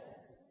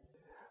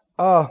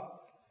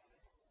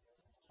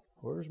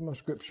 Where's my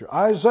scripture?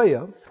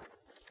 Isaiah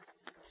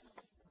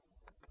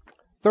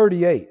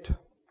 38.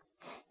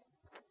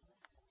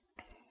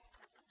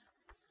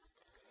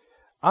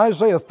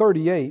 Isaiah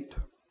 38.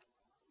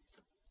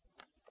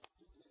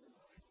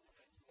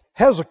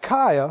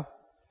 Hezekiah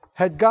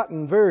had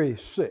gotten very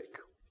sick.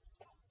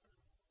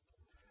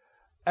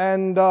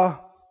 And the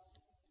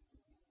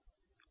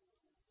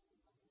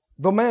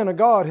man of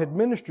God had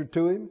ministered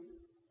to him.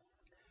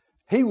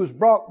 He was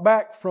brought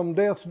back from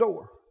death's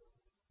door.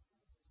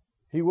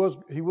 He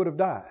would have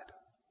died.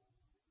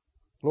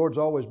 The Lord's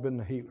always been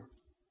the healer.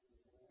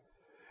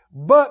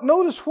 But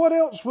notice what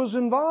else was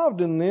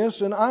involved in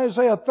this. In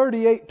Isaiah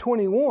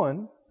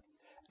 38:21,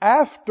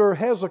 after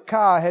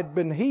Hezekiah had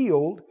been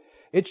healed,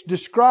 it's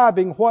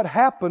describing what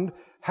happened,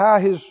 how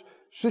his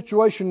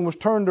situation was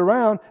turned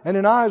around. And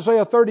in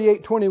Isaiah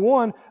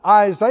 38:21,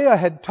 Isaiah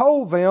had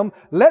told them,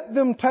 let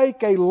them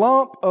take a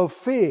lump of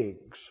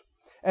figs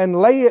and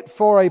lay it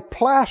for a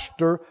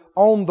plaster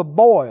on the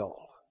boil,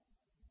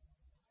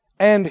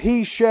 and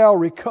he shall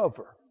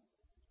recover.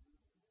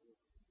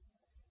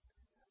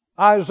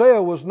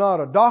 Isaiah was not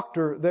a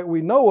doctor that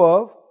we know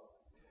of,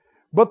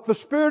 but the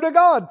Spirit of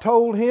God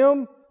told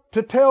him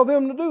to tell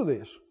them to do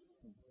this.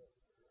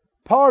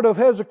 Part of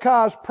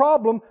Hezekiah's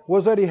problem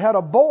was that he had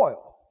a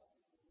boil.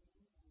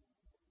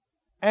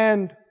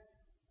 And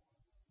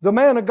the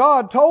man of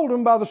God told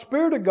him by the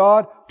Spirit of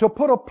God to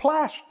put a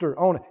plaster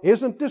on it.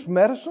 Isn't this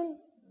medicine?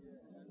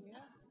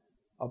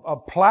 A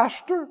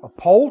plaster, a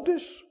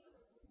poultice.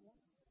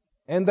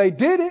 And they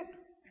did it.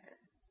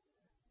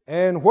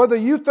 And whether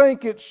you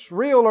think it's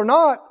real or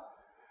not,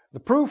 the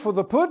proof of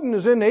the pudding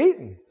is in the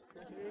eating.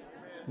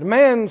 The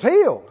man's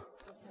healed.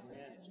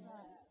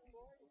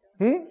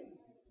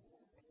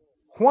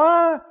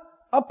 Why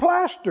a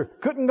plaster?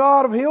 Couldn't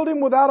God have healed him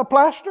without a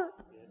plaster?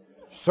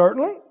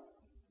 Certainly.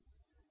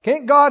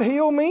 Can't God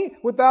heal me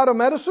without a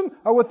medicine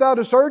or without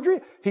a surgery?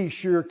 He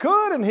sure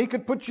could, and He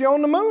could put you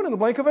on the moon in the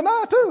blink of an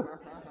eye too.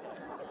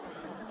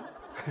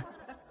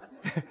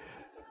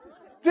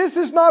 This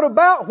is not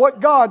about what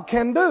God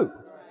can do.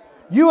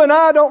 You and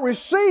I don't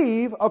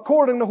receive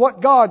according to what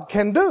God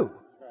can do.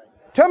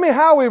 Tell me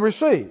how we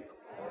receive.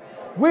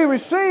 We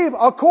receive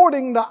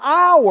according to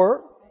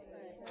our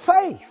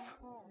faith.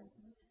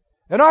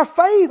 And our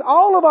faith,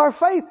 all of our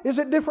faith, is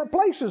at different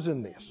places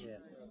in this.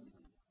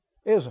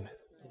 Isn't it?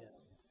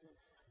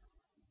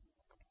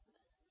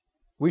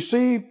 We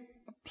see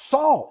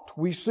salt.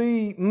 We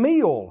see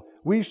meal.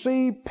 We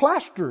see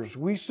plasters.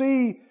 We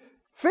see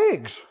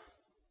figs.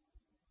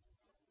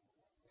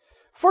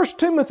 1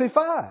 Timothy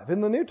 5 in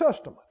the New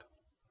Testament.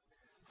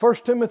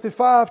 1 Timothy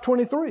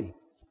 5:23.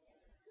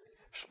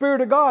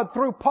 Spirit of God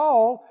through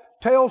Paul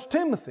tells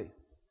Timothy,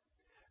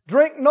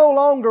 drink no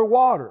longer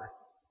water,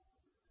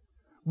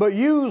 but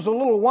use a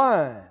little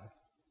wine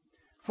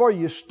for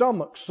your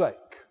stomach's sake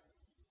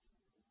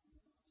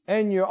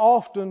and your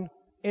often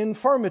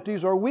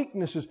infirmities or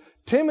weaknesses.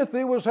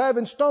 Timothy was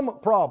having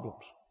stomach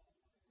problems.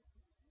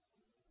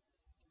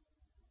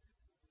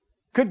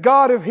 Could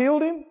God have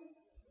healed him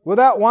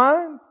without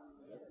wine?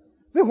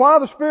 Then why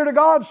the Spirit of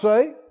God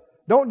say,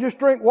 don't just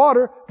drink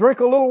water, drink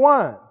a little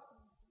wine?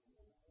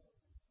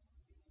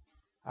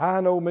 I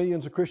know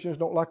millions of Christians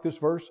don't like this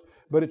verse,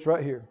 but it's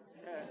right here.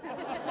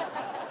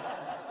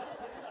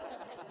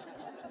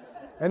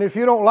 And if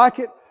you don't like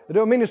it, it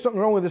don't mean there's something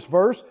wrong with this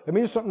verse. It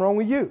means there's something wrong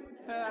with you.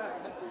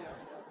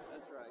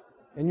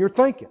 And you're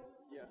thinking.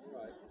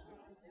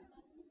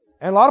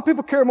 And a lot of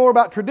people care more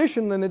about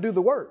tradition than they do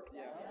the Word.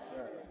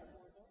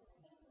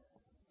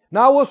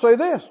 Now I will say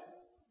this.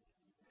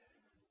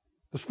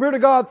 The Spirit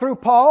of God through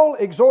Paul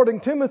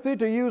exhorting Timothy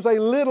to use a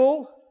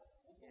little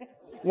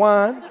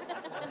wine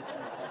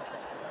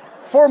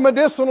for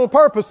medicinal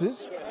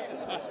purposes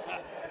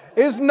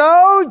is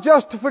no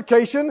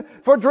justification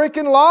for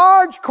drinking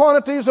large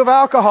quantities of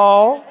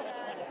alcohol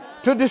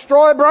to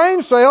destroy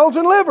brain cells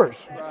and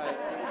livers.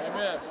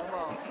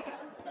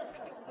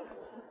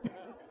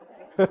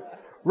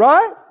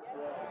 Right?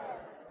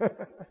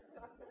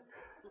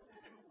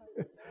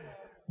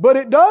 But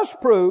it does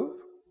prove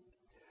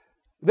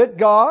that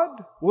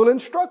God will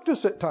instruct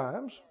us at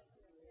times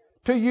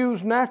to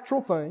use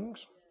natural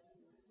things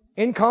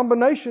in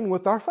combination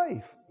with our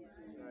faith.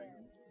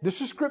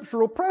 This is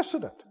scriptural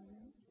precedent.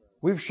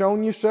 We've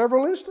shown you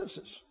several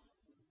instances.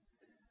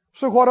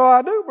 So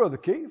what do, Brother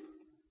Keith?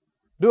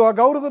 Do I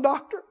go to the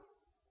doctor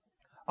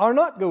or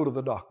not go to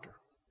the doctor?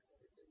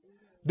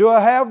 Do I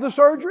have the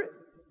surgery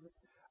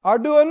or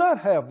do I not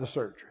have the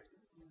surgery?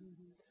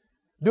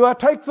 Do I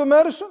take the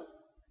medicine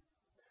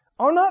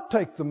or not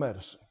take the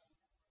medicine?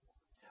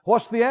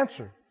 What's the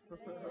answer?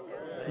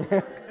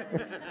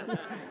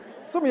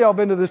 Some of y'all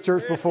been to this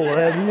church before,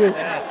 haven't you?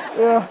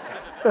 Yeah.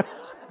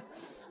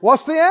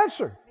 What's the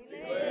answer?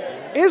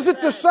 Is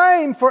it the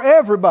same for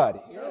everybody?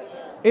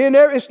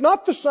 It's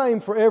not the same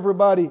for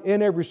everybody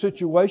in every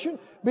situation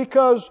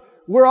because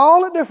we're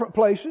all at different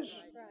places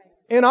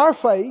in our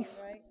faith.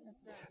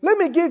 Let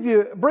me give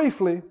you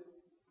briefly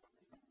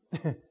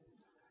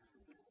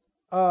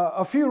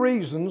a few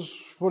reasons.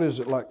 What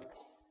is it, like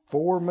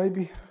 4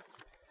 maybe?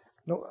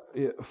 No,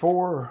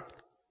 4.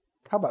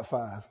 How about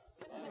 5?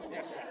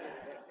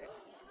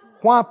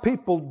 Why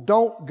people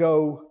don't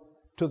go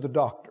to the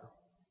doctor.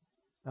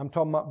 I'm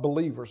talking about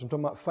believers. I'm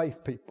talking about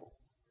faith people.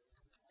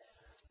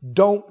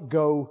 Don't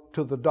go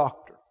to the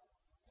doctor.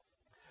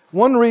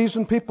 One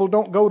reason people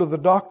don't go to the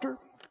doctor,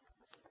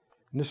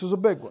 and this is a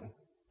big one,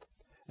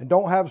 and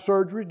don't have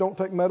surgeries, don't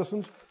take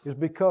medicines, is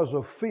because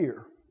of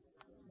fear,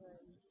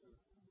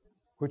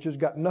 which has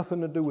got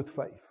nothing to do with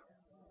faith.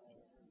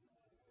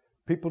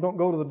 People don't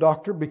go to the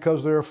doctor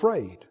because they're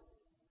afraid.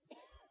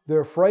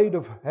 They're afraid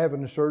of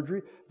having a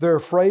surgery. They're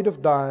afraid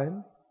of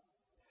dying.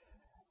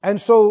 And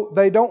so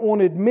they don't want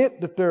to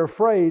admit that they're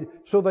afraid,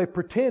 so they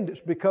pretend it's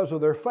because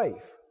of their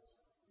faith.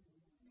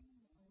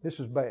 This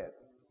is bad.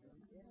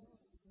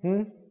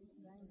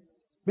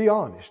 Be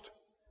honest.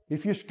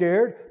 If you're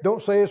scared,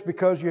 don't say it's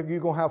because you're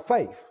going to have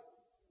faith.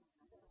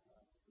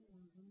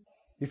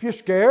 If you're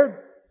scared,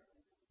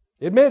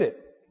 admit it.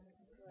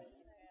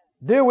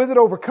 Deal with it,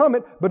 overcome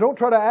it, but don't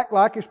try to act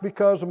like it's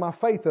because of my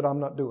faith that I'm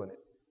not doing it.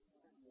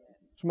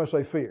 Somebody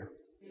say fear.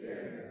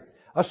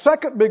 A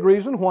second big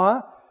reason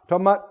why,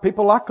 talking about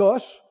people like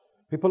us,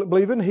 people that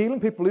believe in healing,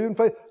 people that believe in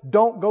faith,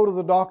 don't go to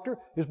the doctor,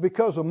 is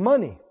because of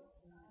money.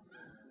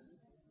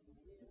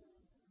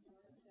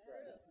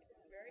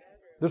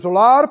 There's a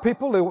lot of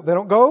people, they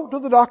don't go to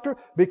the doctor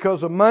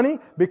because of money,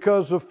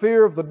 because of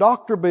fear of the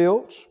doctor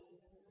bills.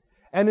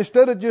 And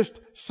instead of just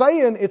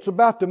saying it's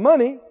about the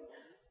money,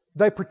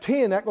 they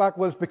pretend, act like,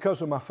 well, it's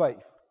because of my faith.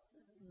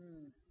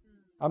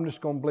 I'm just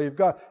going to believe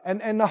God.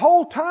 And the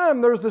whole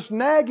time there's this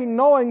nagging,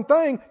 gnawing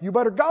thing. You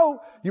better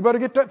go. You better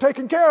get that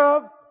taken care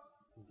of.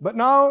 But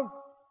no,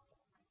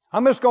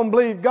 I'm just going to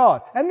believe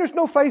God. And there's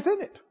no faith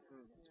in it.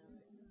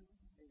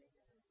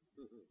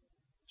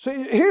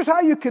 See, here's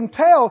how you can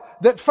tell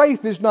that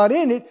faith is not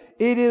in it.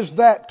 It is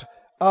that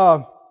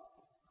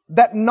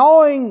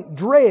gnawing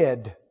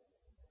dread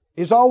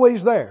is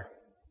always there.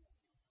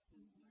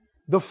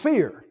 The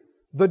fear,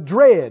 the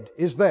dread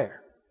is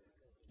there.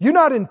 You're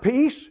not in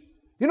peace.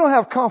 You don't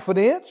have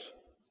confidence.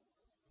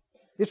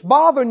 It's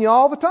bothering you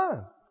all the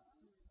time.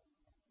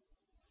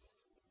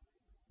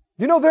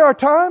 You know, there are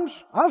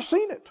times, I've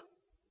seen it.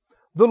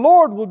 The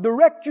Lord will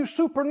direct you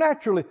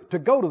supernaturally to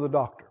go to the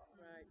doctor.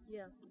 Right.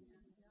 Yeah.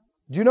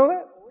 Do you know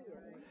that?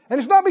 And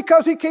it's not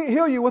because He can't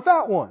heal you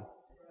without one.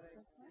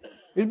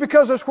 It's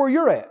because that's where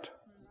you're at.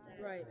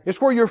 Right. It's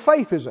where your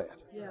faith is at.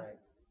 Yeah.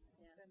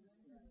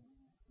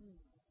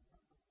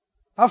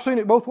 I've seen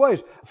it both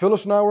ways.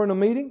 Phyllis and I were in a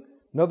meeting,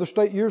 another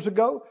state years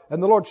ago,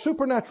 and the Lord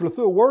supernaturally,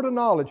 through a word of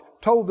knowledge,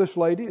 told this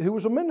lady who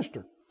was a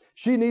minister,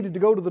 she needed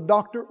to go to the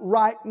doctor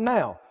right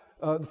now.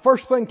 The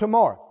first thing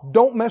tomorrow.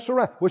 Don't mess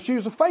around. Well, she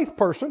was a faith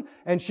person,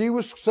 and she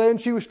was saying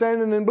she was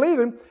standing and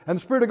believing, and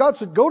the Spirit of God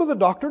said, go to the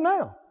doctor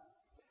now.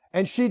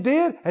 And she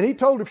did, and He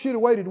told her if she'd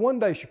have waited one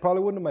day, she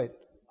probably wouldn't have made it.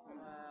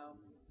 Wow.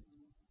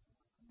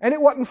 And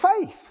it wasn't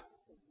faith.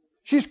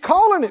 She's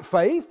calling it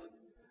faith,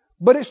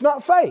 but it's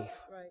not faith.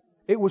 Right.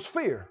 It was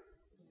fear.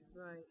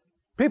 Right.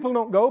 People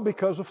don't go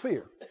because of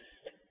fear.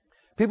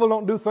 People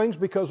don't do things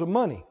because of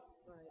money.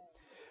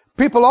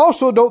 People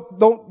also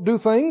don't do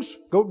things,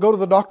 go to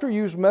the doctor,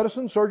 use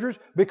medicine, surgeries,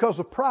 because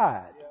of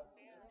pride.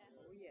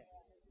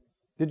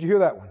 Did you hear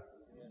that one?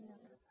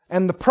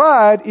 And the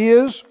pride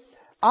is,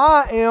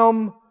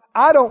 I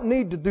don't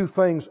need to do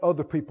things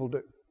other people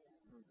do.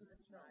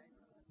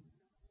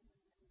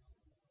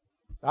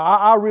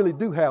 I really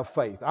do have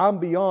faith. I'm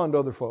beyond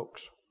other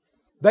folks.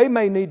 They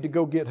may need to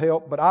go get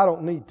help, but I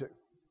don't need to.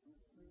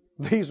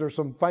 These are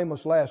some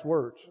famous last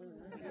words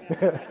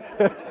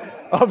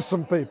of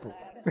some people.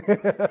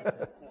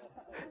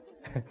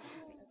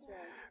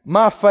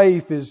 My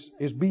faith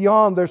is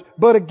beyond theirs.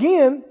 But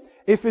again,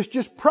 if it's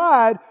just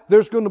pride,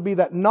 there's going to be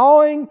that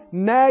gnawing,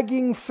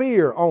 nagging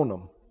fear on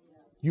them.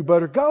 You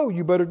better go.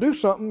 You better do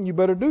something. You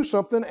better do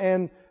something.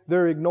 And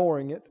they're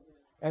ignoring it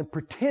and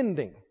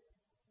pretending.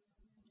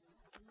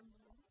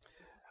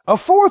 A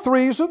fourth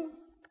reason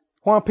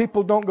why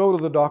people don't go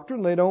to the doctor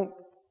and they don't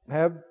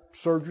have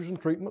surgeries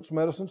and treatments,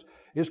 medicines,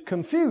 is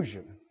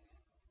confusion.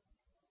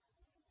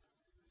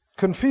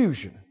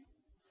 Confusion.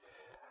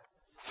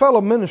 Fellow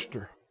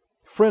minister,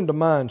 friend of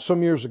mine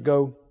some years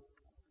ago,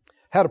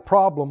 had a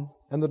problem,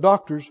 and the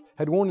doctors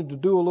had wanted to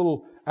do a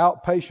little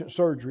outpatient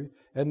surgery,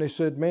 and they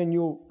said, man,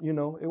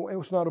 it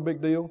was not a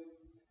big deal.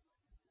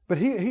 But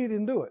he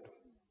didn't do it.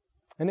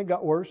 And it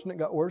got worse, and it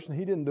got worse, and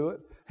he didn't do it.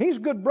 He's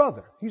a good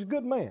brother. He's a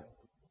good man.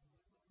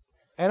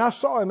 And I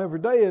saw him every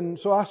day, and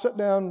so I sat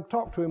down and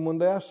talked to him one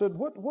day. I said,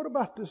 what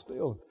about this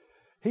deal?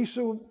 He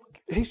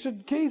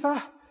said, Keith,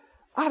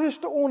 I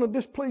just don't want to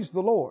displease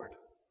the Lord.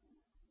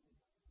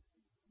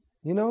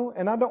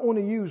 And I don't want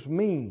to use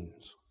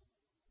means.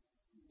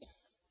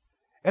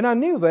 And I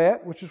knew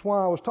that, which is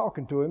why I was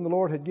talking to him. The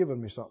Lord had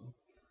given me something.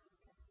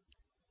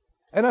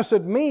 And I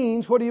said,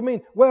 means? What do you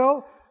mean?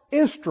 Well,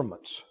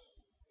 instruments,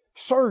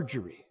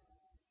 surgery.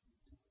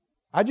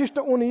 I just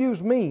don't want to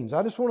use means.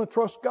 I just want to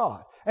trust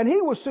God. And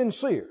he was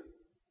sincere.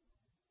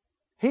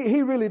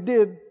 He really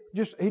did.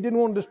 He didn't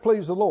want to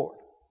displease the Lord.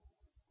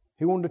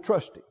 He wanted to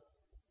trust Him.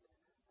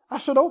 I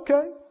said,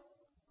 okay.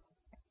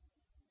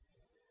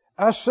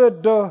 I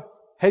said,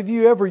 have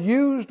you ever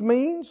used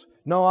means?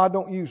 No, I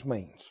don't use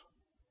means.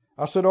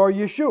 I said, are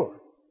you sure?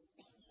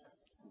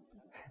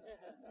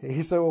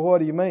 He said, well, what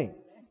do you mean?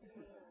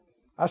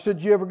 I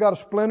said, you ever got a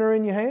splinter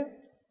in your hand?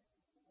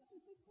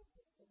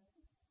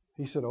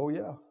 He said, oh,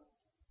 yeah.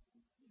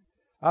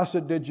 I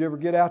said, did you ever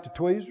get out the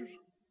tweezers?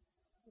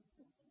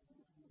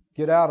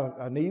 Get out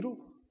a needle?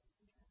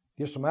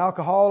 Get some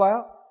alcohol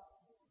out?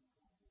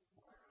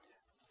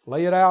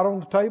 Lay it out on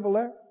the table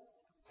there?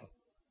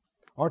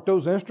 Aren't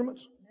those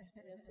instruments?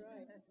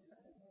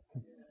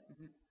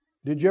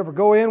 Did you ever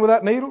go in with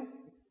that needle?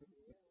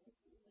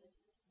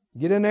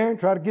 Get in there and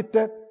try to get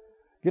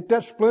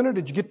that splinter?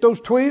 Did you get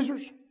those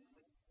tweezers?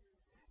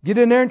 Get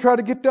in there and try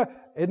to get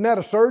that. Isn't that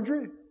a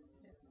surgery?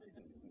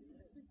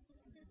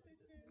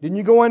 Didn't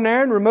you go in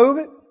there and remove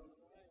it?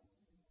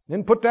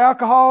 Then put the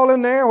alcohol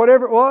in there,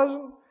 whatever it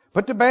was,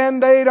 put the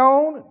Band-Aid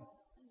on.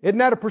 Isn't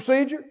that a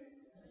procedure?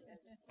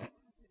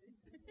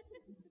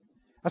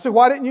 I said,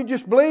 why didn't you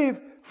just believe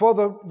for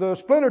the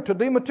splinter to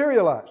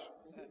dematerialize?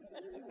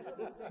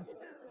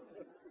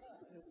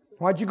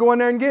 Why'd you go in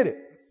there and get it?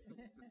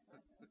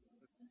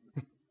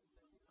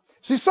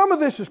 See, some of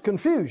this is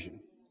confusion.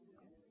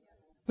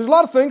 There's a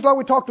lot of things like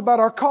we talked about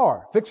our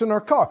car, fixing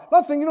our car. A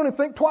lot of things you don't even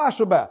think twice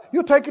about.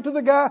 You'll take it to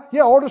the guy,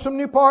 order some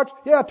new parts,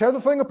 tear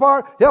the thing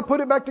apart, put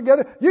it back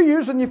together. You're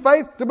using your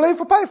faith to believe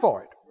for pay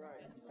for it.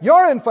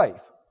 You're in faith.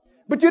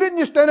 But you didn't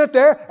just stand up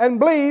there and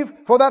believe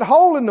for that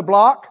hole in the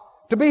block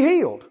to be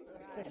healed.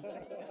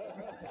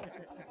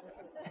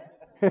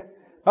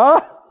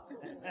 Huh?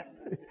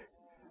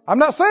 I'm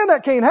not saying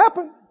that can't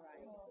happen.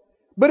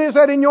 But is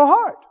that in your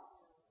heart?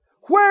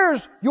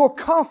 Where's your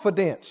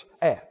confidence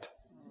at?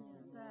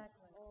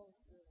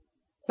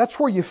 That's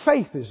where your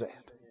faith is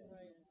at.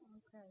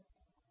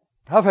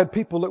 I've had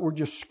people that were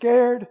just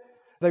scared.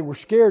 They were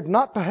scared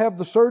not to have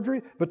the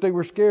surgery, but they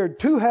were scared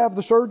to have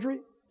the surgery.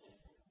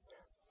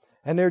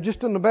 And they're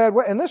just in a bad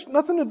way. And that's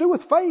nothing to do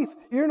with faith.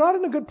 You're not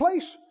in a good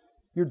place.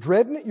 You're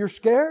dreading it. You're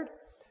scared.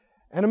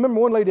 And I remember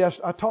one lady I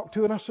talked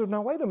to, and I said,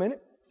 now wait a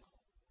minute.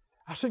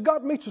 I said,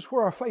 God meets us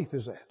where our faith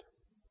is at.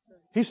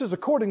 He says,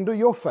 according to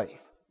your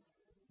faith,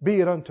 be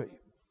it unto you.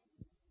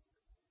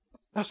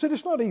 I said,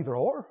 it's not either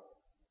or.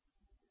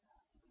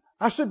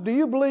 I said, do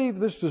you believe,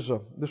 this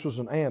was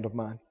an aunt of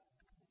mine.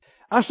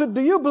 I said,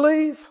 do you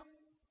believe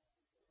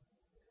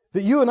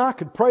that you and I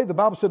could pray? The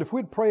Bible said if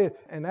we'd pray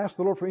and ask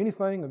the Lord for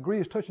anything, agree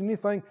as touching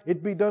anything,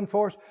 it'd be done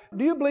for us.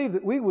 Do you believe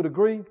that we would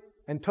agree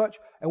and touch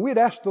and we'd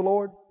ask the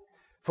Lord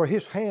for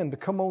His hand to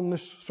come on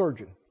this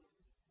surgeon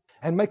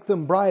and make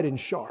them bright and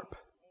sharp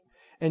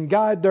and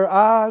guide their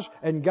eyes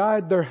and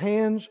guide their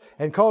hands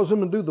and cause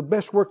them to do the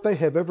best work they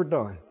have ever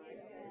done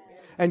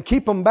and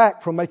keep them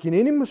back from making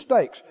any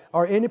mistakes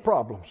or any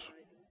problems?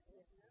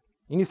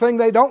 Anything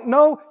they don't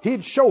know,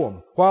 He'd show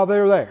them while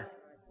they're there.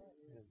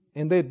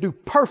 And they'd do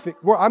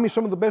perfect work. I mean,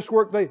 some of the best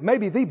work,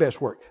 maybe the best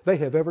work they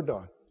have ever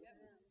done.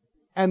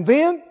 And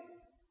then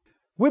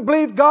we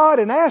believe God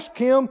and ask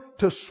Him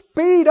to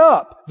speed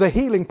up the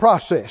healing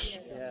process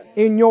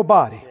in your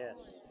body.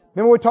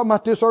 Remember we were talking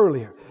about this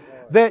earlier.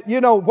 That,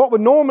 what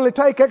would normally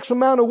take X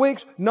amount of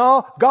weeks,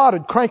 no, God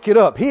would crank it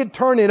up. He'd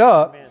turn it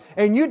up.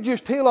 And you'd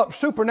just heal up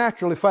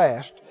supernaturally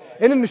fast.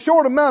 And in a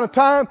short amount of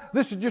time,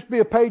 this would just be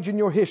a page in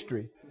your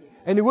history.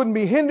 And it wouldn't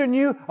be hindering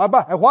you.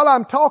 And while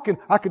I'm talking,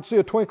 I could see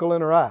a twinkle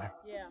in her eye.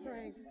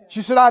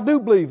 She said, I do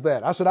believe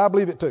that. I said, I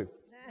believe it too.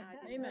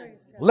 Amen.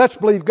 Let's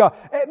believe God.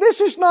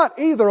 This is not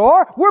either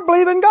or. We're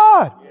believing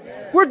God.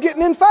 We're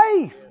getting in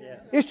faith.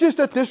 It's just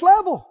at this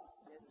level.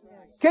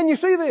 Can you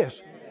see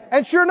this?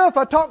 And sure enough,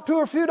 I talked to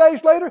her a few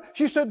days later.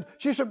 She said,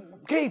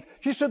 Keith,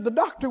 she said, the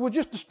doctor was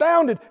just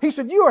astounded. He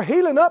said, you are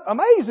healing up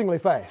amazingly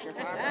fast.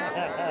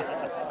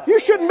 You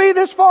shouldn't be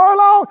this far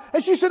along.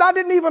 And she said, I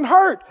didn't even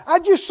hurt. I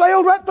just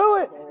sailed right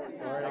through it.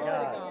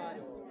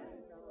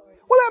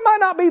 Well, that might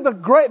not be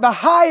the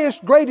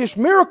highest, greatest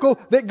miracle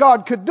that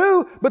God could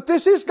do, but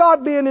this is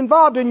God being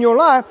involved in your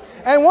life.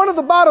 And one of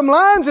the bottom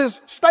lines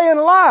is staying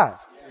alive.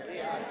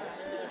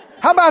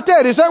 How about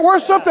that? Is that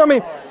worth something? I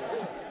mean,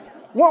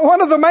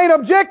 one of the main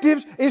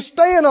objectives is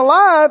staying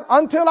alive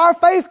until our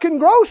faith can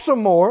grow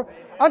some more,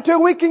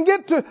 until we can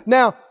get to...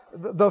 Now,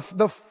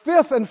 the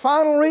fifth and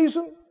final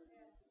reason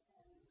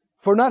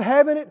for not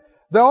having it,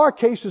 there are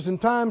cases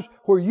and times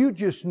where you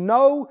just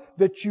know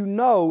that you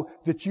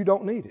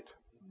don't need it.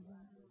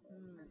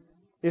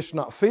 It's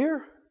not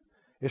fear.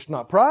 It's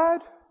not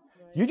pride.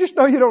 You just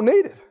know you don't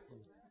need it.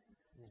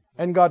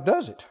 And God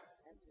does it.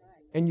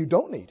 And you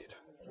don't need it.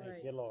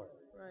 Thank you, Lord.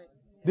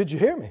 Did you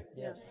hear me?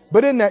 Yes.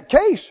 But in that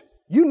case,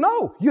 you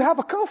have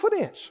a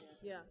confidence.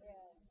 Yeah.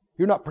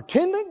 You're not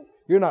pretending.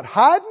 You're not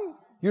hiding.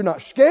 You're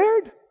not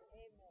scared.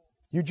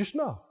 You just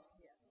know.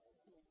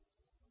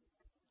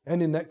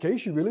 And in that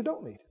case, you really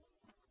don't need it.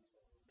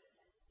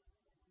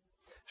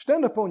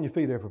 Stand up on your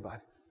feet,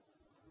 everybody.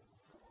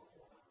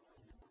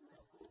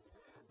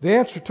 The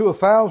answer to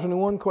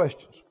 1,001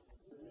 questions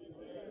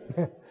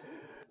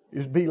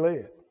is be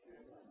led.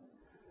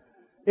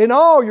 In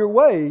all your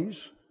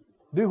ways,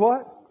 do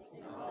what?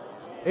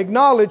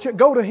 Acknowledge it.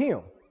 Go to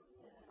Him.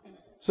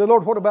 Say,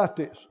 Lord, what about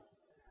this?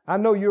 I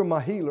know You're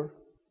my healer.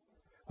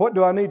 What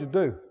do I need to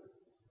do?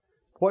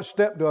 What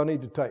step do I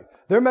need to take?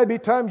 There may be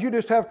times you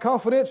just have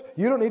confidence.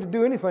 You don't need to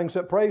do anything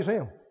except praise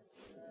Him.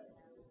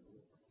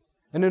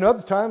 And then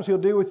other times He'll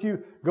deal with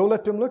you. Go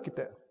let them look at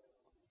that.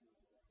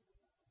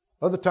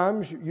 Other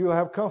times you'll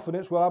have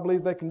confidence. Well, I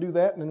believe they can do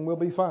that and then we'll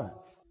be fine.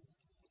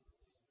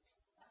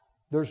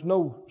 There's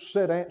no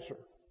set answer.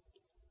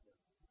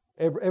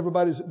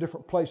 Everybody's at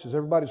different places.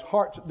 Everybody's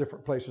heart's at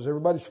different places.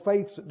 Everybody's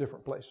faith's at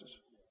different places.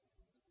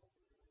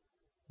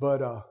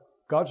 But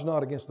God's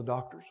not against the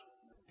doctors.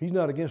 He's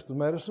not against the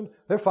medicine.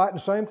 They're fighting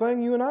the same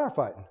thing you and I are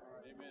fighting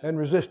and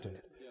resisting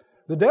it.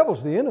 The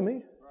devil's the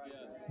enemy.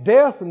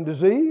 Death and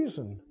disease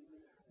and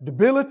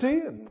debility.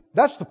 And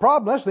that's the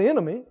problem. That's the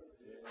enemy.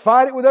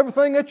 Fight it with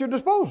everything at your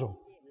disposal.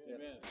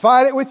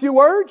 Fight it with your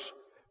words.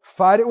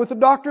 Fight it with the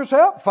doctor's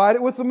help. Fight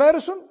it with the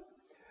medicine.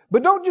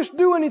 But don't just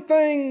do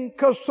anything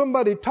because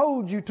somebody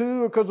told you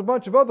to or because a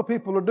bunch of other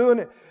people are doing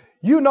it.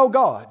 You know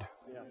God.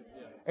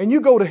 And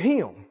you go to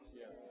Him.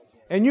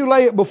 And you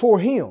lay it before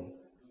Him.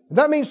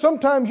 That means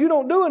sometimes you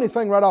don't do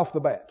anything right off the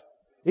bat.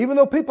 Even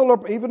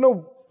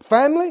though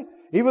family,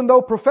 even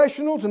though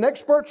professionals and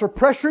experts are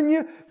pressuring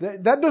you,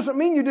 that doesn't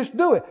mean you just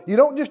do it. You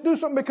don't just do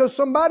something because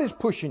somebody's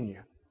pushing you.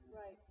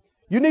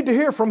 You need to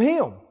hear from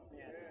Him.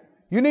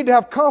 You need to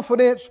have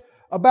confidence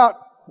about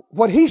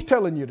what He's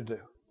telling you to do.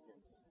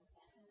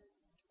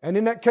 And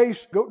in that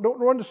case, don't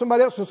run to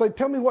somebody else and say,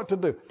 tell me what to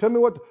do. Tell me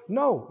what to...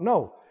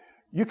 No.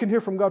 You can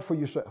hear from God for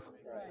yourself.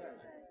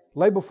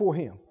 Lay before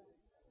Him.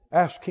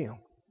 Ask Him.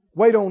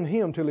 Wait on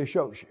Him till He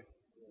shows you.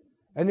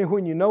 And then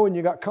when you know and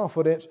you got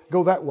confidence,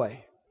 go that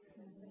way.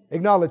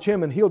 Acknowledge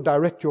Him and He'll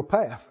direct your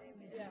path.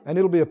 And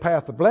it'll be a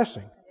path of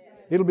blessing.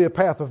 It'll be a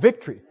path of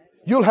victory.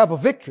 You'll have a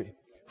victory.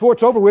 Before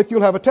it's over with,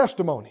 you'll have a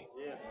testimony.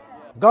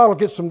 God will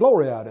get some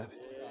glory out of it.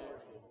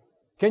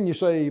 Can you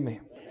say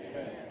amen?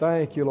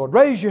 Thank you, Lord.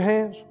 Raise your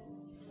hands.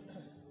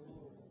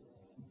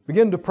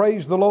 Begin to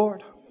praise the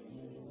Lord.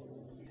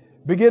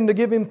 Begin to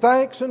give Him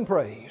thanks and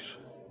praise.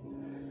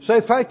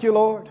 Say, thank you,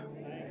 Lord.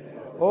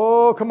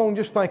 Oh, come on,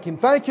 just thank Him.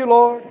 Thank you,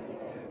 Lord.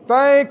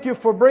 Thank you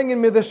for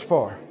bringing me this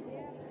far.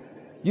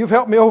 You've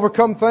helped me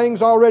overcome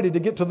things already to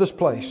get to this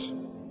place.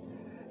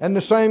 And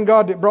the same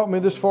God that brought me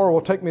this far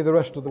will take me the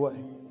rest of the way.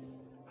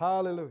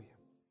 Hallelujah.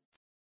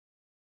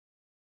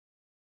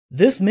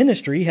 This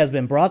ministry has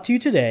been brought to you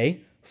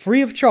today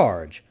free of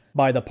charge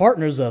by the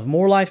partners of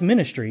More Life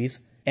Ministries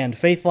and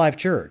Faith Life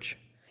Church.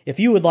 If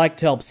you would like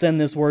to help send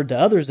this word to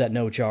others at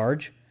no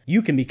charge,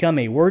 you can become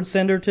a word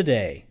sender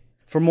today.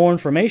 For more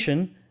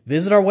information,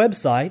 visit our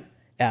website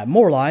at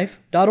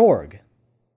morelife.org.